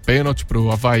 1-0 com um pênalti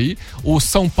pro Avaí. O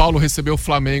São Paulo recebeu o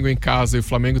Flamengo em casa e o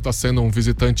Flamengo tá sendo um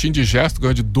visitante indigesto,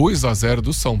 ganhou de 2-0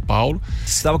 do São Paulo.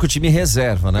 Estava com o time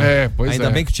reserva, né? Pois Ainda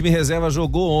bem que o time reserva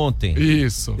jogou ontem.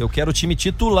 Isso. Eu quero o time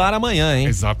titular amanhã, hein?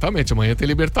 Exatamente, amanhã tem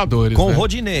Libertadores. Com né? o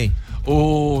Rodinei.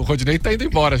 O Rodinei tá indo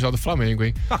embora já do Flamengo,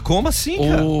 hein? Ah, como assim,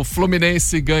 cara? O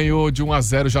Fluminense ganhou de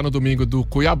 1-0 já no domingo do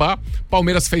Cuiabá.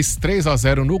 Palmeiras fez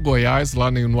 3-0 no Goiás, lá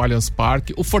no Allianz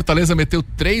Parque. O Fortaleza meteu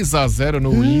 3-0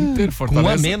 no Inter. Fortaleza, com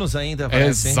a menos ainda,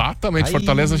 parece, exatamente. Aí.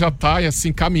 Fortaleza já tá,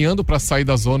 assim, caminhando pra sair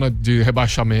da zona de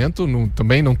rebaixamento.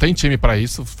 Também não tem time pra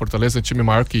isso. Fortaleza é time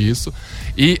maior que isso.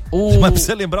 Mas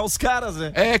precisa lembrar os caras,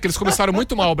 né? Que eles começaram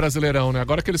muito mal o Brasileirão, né?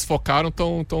 Agora que eles focaram,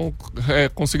 estão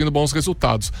conseguindo bons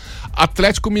resultados.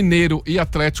 Atlético Mineiro e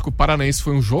Atlético Paranaense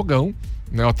foi um jogão,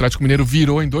 né? O Atlético Mineiro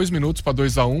virou em 2 minutos para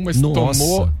 2-1, mas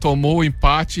tomou o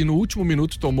empate e no último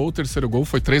minuto tomou o terceiro gol,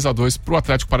 foi 3-2 pro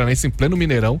Atlético Paranaense em pleno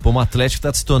Mineirão. Como o Atlético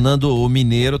tá se tornando, o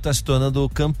Mineiro tá se tornando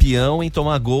campeão em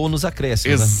tomar gol nos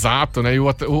acréscimos. Exato, né? E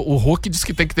o Hulk diz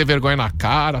que tem que ter vergonha na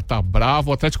cara, tá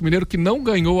bravo. O Atlético Mineiro que não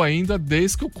ganhou ainda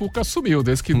desde que o Cuca assumiu,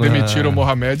 desde que demitiram o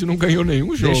Mohamed, não ganhou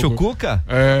nenhum jogo. Deixa o Cuca?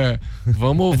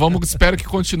 Vamos, espero que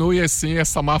continue assim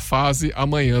essa má fase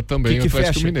amanhã também, o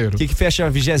Atlético Mineiro. O que fecha a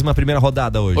 21ª rodada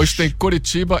hoje? Hoje tem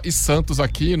Coritiba e Santos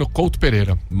aqui no Couto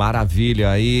Pereira.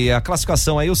 Maravilha. E a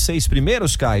classificação aí, os 6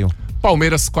 primeiros, Caio?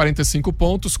 Palmeiras 45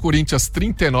 pontos, Corinthians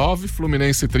 39,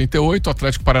 Fluminense 38,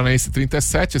 Atlético Paranaense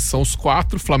 37, são os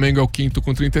 4, Flamengo é o 5º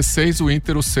com 36, o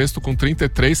Inter o 6º com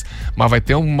 33, mas vai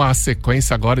ter uma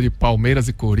sequência agora de Palmeiras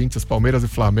e Corinthians, Palmeiras e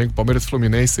Flamengo, Palmeiras e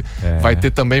Fluminense, vai ter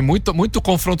também muito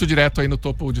confronto direto aí no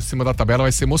topo de cima da tabela,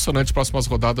 vai ser emocionante as próximas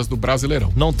rodadas do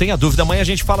Brasileirão. Não tenha dúvida, amanhã a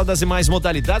gente fala das demais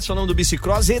modalidades, falando do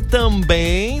bicicross e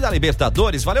também da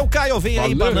Libertadores. Valeu, Caio, vem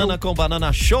aí Banana com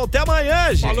Banana Show, até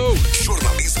amanhã, gente. Falou.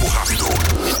 Jornalismo rápido,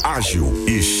 ágil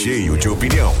e cheio de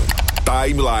opinião.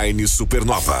 Timeline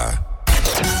Supernova.